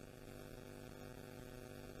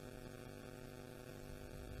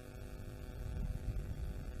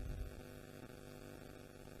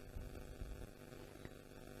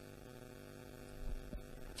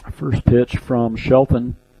 First pitch from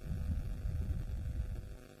Shelton.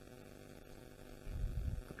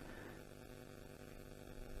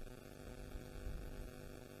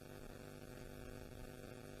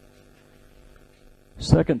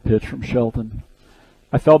 Second pitch from Shelton.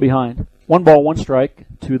 I fell behind. 1 ball, 1 strike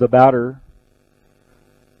to the batter,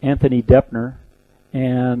 Anthony Deppner.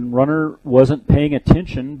 And runner wasn't paying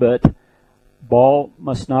attention, but ball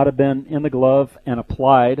must not have been in the glove and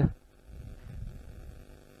applied.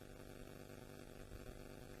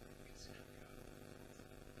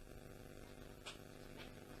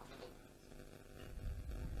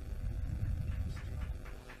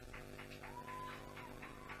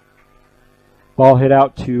 Ball hit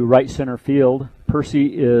out to right center field.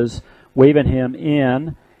 Percy is waving him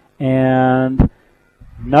in, and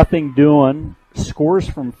nothing doing. Scores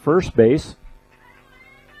from first base.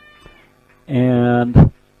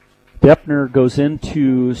 And Deppner goes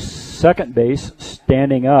into second base,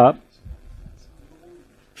 standing up.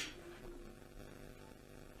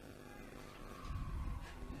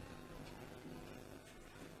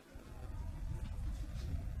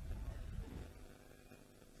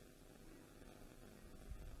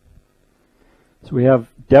 So we have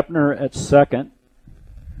Deppner at second.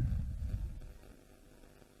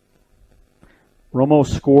 Romo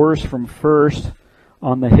scores from first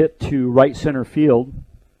on the hit to right center field.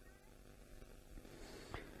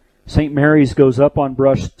 St. Mary's goes up on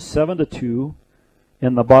Brush 7-2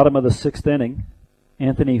 in the bottom of the 6th inning.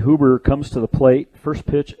 Anthony Huber comes to the plate. First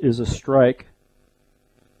pitch is a strike.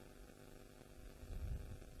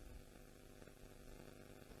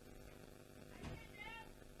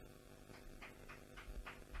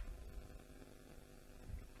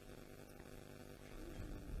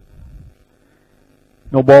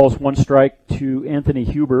 No balls, 1 strike to Anthony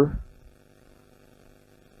Huber.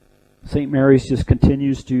 St. Mary's just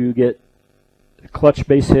continues to get clutch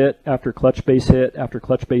base hit after clutch base hit after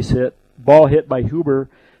clutch base hit. Ball hit by Huber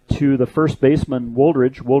to the first baseman,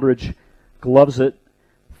 Woldridge. Woldridge gloves it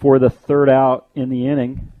for the 3rd out in the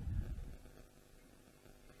inning.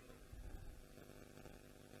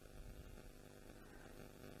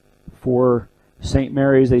 For St.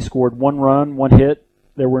 Mary's, they scored 1 run, 1 hit.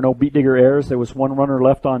 There were no Beet Digger errors. There was 1 runner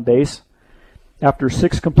left on base. After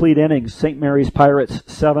 6 complete innings, St. Mary's Pirates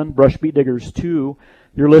 7, Brush Beet Diggers 2.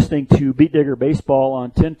 You're listening to Beet Digger Baseball on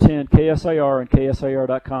 1010 KSIR and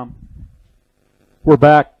KSIR.com. We're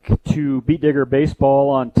back to Beet Digger Baseball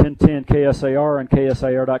on 1010 KSIR and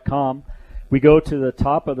KSIR.com. We go to the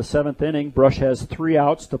top of the 7th inning. Brush has 3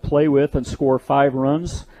 outs to play with and score 5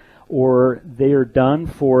 runs, or they are done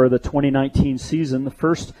for the 2019 season. The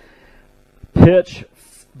first pitch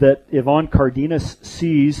that Ivan Cardenas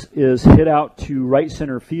sees is hit out to right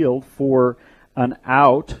center field for an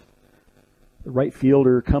out. The right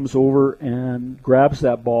fielder comes over and grabs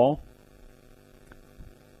that ball.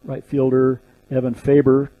 Right fielder Evan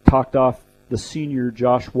Faber talked off the senior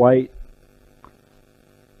Josh White,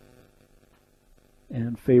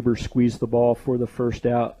 and Faber squeezed the ball for the first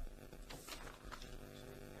out.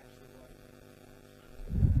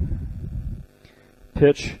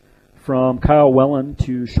 Pitch from Kyle Wellen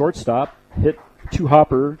to shortstop, hit to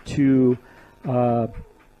Hopper to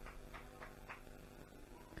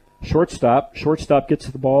shortstop. Shortstop gets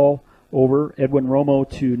the ball over. Edwin Romo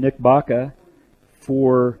to Nick Baca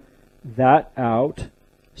for that out.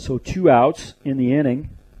 So 2 outs in the inning.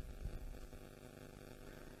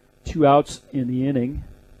 2 outs in the inning.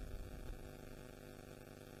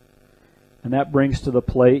 And that brings to the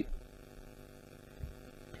plate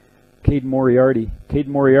Caden Moriarty. Caden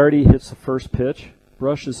Moriarty hits the first pitch.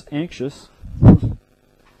 Brush is anxious to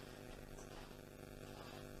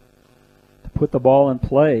put the ball in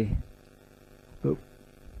play. But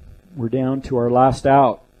we're down to our last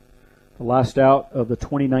out. The last out of the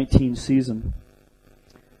 2019 season.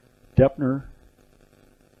 Deppner,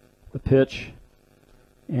 the pitch,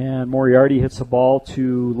 and Moriarty hits the ball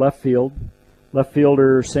to left field. Left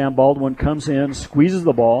fielder Sam Baldwin comes in, squeezes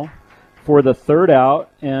the ball for the 3rd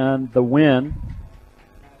out and the win.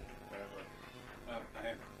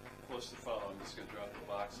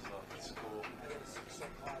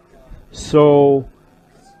 So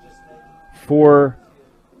for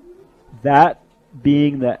that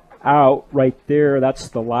being the out right there, that's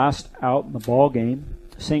the last out in the ball game.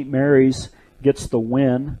 St. Mary's gets the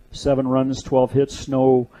win. 7 runs, 12 hits,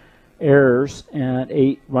 no errors, and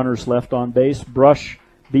 8 runners left on base. Brush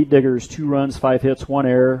Beet Diggers 2 runs, 5 hits, 1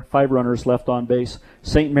 error, 5 runners left on base.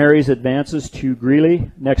 St. Mary's advances to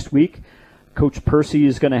Greeley next week. Coach Percy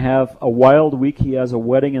is going to have a wild week. He has a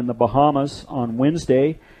wedding in the Bahamas on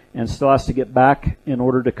Wednesday and still has to get back in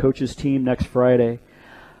order to coach his team next Friday.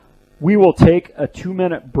 We will take a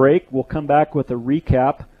 2-minute break. We'll come back with a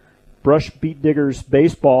recap. Brush Beet Diggers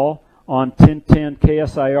Baseball on 1010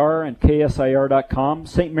 KSIR and KSIR.com.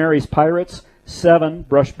 St. Mary's Pirates 7,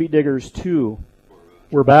 Brush Beet Diggers 2.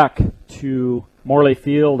 We're back to Morley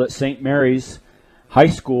Field at St. Mary's High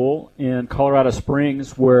School in Colorado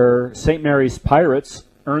Springs, where St. Mary's Pirates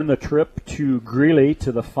earned the trip to Greeley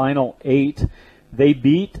to the Final 8. They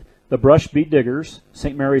beat the Brush Beet Diggers.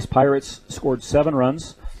 St. Mary's Pirates scored 7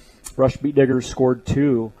 runs. Brush Beet Diggers scored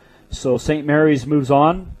 2. So St. Mary's moves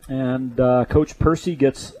on, and Coach Percy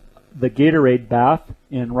gets the Gatorade bath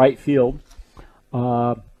in right field.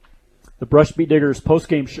 The Brush Beet Diggers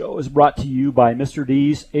postgame show is brought to you by Mr.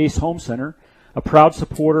 D's Ace Home Center, a proud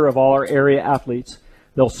supporter of all our area athletes.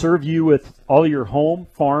 They'll serve you with all your home,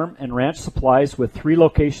 farm, and ranch supplies with 3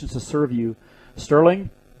 locations to serve you: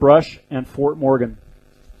 Sterling, Brush, and Fort Morgan.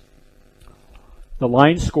 The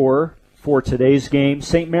line score for today's game: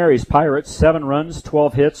 St. Mary's Pirates 7 runs,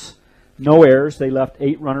 12 hits, no errors. They left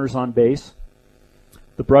 8 runners on base.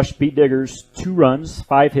 The Brush Beet Diggers 2 runs,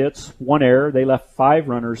 5 hits, 1 error. They left 5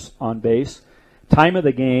 runners on base. Time of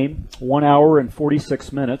the game, 1 hour and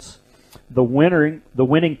 46 minutes. The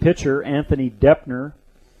winning pitcher, Anthony Deppner,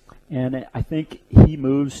 and I think he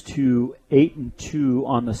moves to 8-2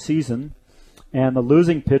 on the season. And the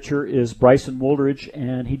losing pitcher is Bryson Woldridge,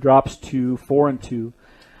 and he drops to 4-2.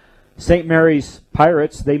 St. Mary's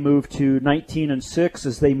Pirates, they move to 19-6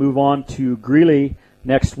 as they move on to Greeley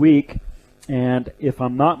next week. And if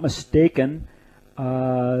I'm not mistaken,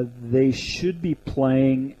 they should be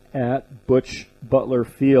playing at Butch Butler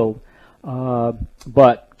Field.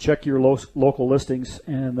 But check your local listings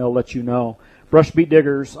and they'll let you know. Brush Beet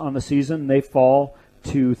Diggers on the season, they fall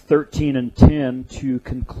to 13-10 to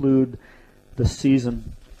conclude this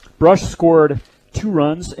season. Brush scored 2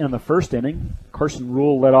 runs in the first inning. Carson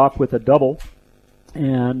Rule led off with a double,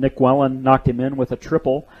 and Nick Wellen knocked him in with a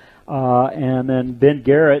triple. And then Ben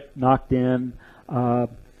Garrett knocked in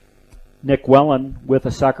Nick Wellen with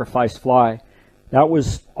a sacrifice fly. That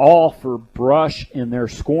was all for Brush in their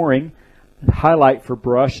scoring. The highlight for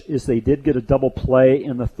Brush is they did get a double play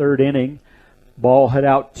in the 3rd inning. Ball hit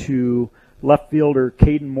out to left fielder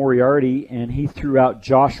Caden Moriarty, and he threw out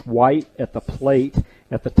Josh White at the plate.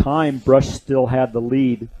 At the time, Brush still had the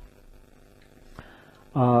lead.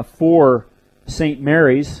 For St.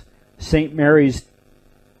 Mary's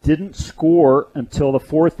didn't score until the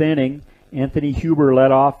 4th inning. Anthony Huber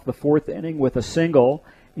led off the 4th inning with a single,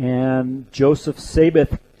 and Joseph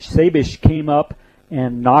Sabish came up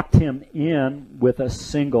and knocked him in with a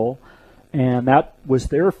single, and that was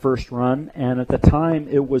their first run, and at the time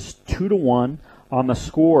it was 2-1 on the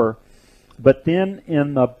score. But then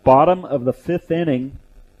in the bottom of the 5th inning,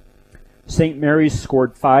 St. Mary's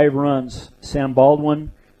scored 5 runs. Sam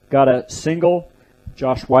Baldwin got a single,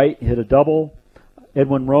 Josh White hit a double,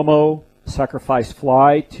 Edwin Romo sacrifice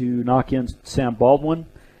fly to knock in Sam Baldwin.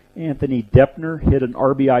 Anthony Deppner hit an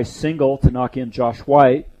RBI single to knock in Josh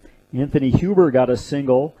White. Anthony Huber got a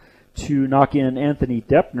single to knock in Anthony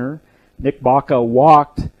Deppner. Nick Baca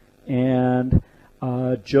walked, and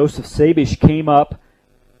Joseph Sabish came up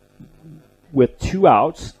with 2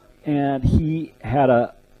 outs, and he had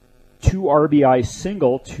a 2 RBI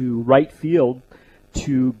single to right field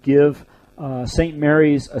to give St.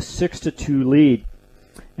 Mary's a 6-2 lead.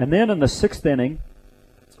 And then in the 6th inning,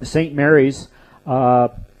 St. Mary's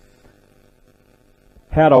had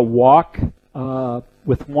a walk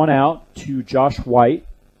with 1 out to Josh White,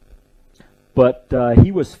 but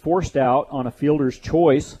he was forced out on a fielder's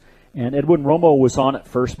choice, and Edwin Romo was on at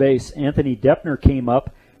first base. Anthony Deppner came up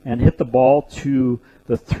and hit the ball to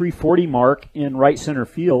the 340 mark in right center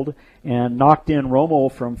field and knocked in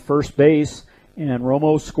Romo from first base, and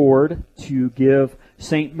Romo scored to give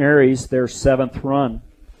St. Mary's their 7th run.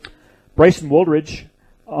 Bryson Wooldridge,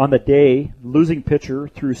 on the day, losing pitcher,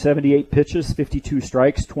 threw 78 pitches, 52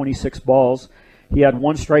 strikes, 26 balls. He had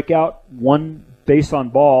 1 strikeout, 1 base on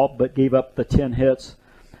ball, but gave up the 10 hits.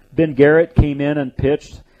 Ben Garrett came in and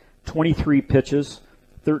pitched 23 pitches,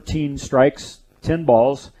 13 strikes, 10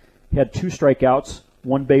 balls. He had 2 strikeouts,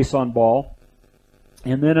 1 base on ball.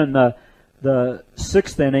 And then in the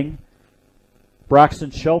 6th inning,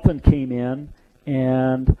 Braxton Shelton came in,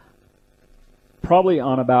 and probably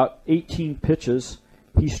on about 18 pitches,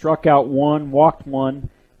 he struck out 1, walked 1,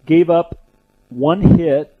 gave up 1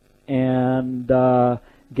 hit, and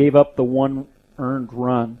gave up the 1 earned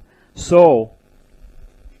run. So,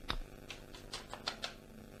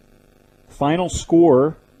 final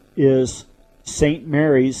score is St.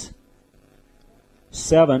 Mary's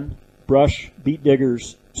 7, Brush Beet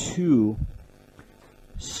Diggers 2.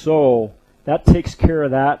 So that takes care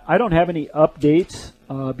of that. I don't have any updates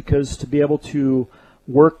because to be able to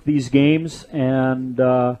work these games and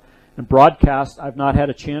broadcast, I've not had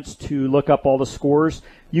a chance to look up all the scores.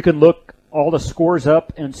 You can look all the scores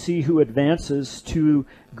up and see who advances to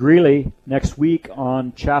Greeley next week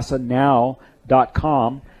on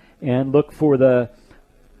ChasaNow.com and look for the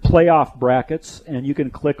playoff brackets, and you can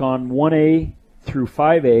click on 1A through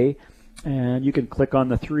 5A, and you can click on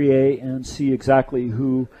the 3A and see exactly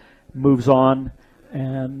who moves on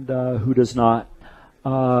and who does not.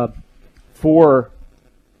 For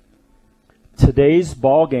today's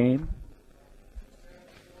ball game,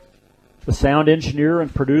 the sound engineer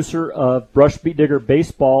and producer of Brush Beet Digger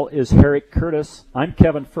Baseball is Herrick Curtis. I'm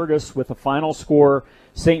Kevin Fergus with the final score,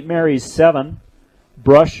 St. Mary's 7,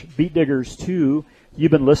 Brush Beet Diggers 2.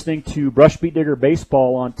 You've been listening to Brush Beet Digger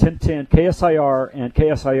Baseball on 1010 KSIR and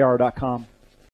KSIR.com.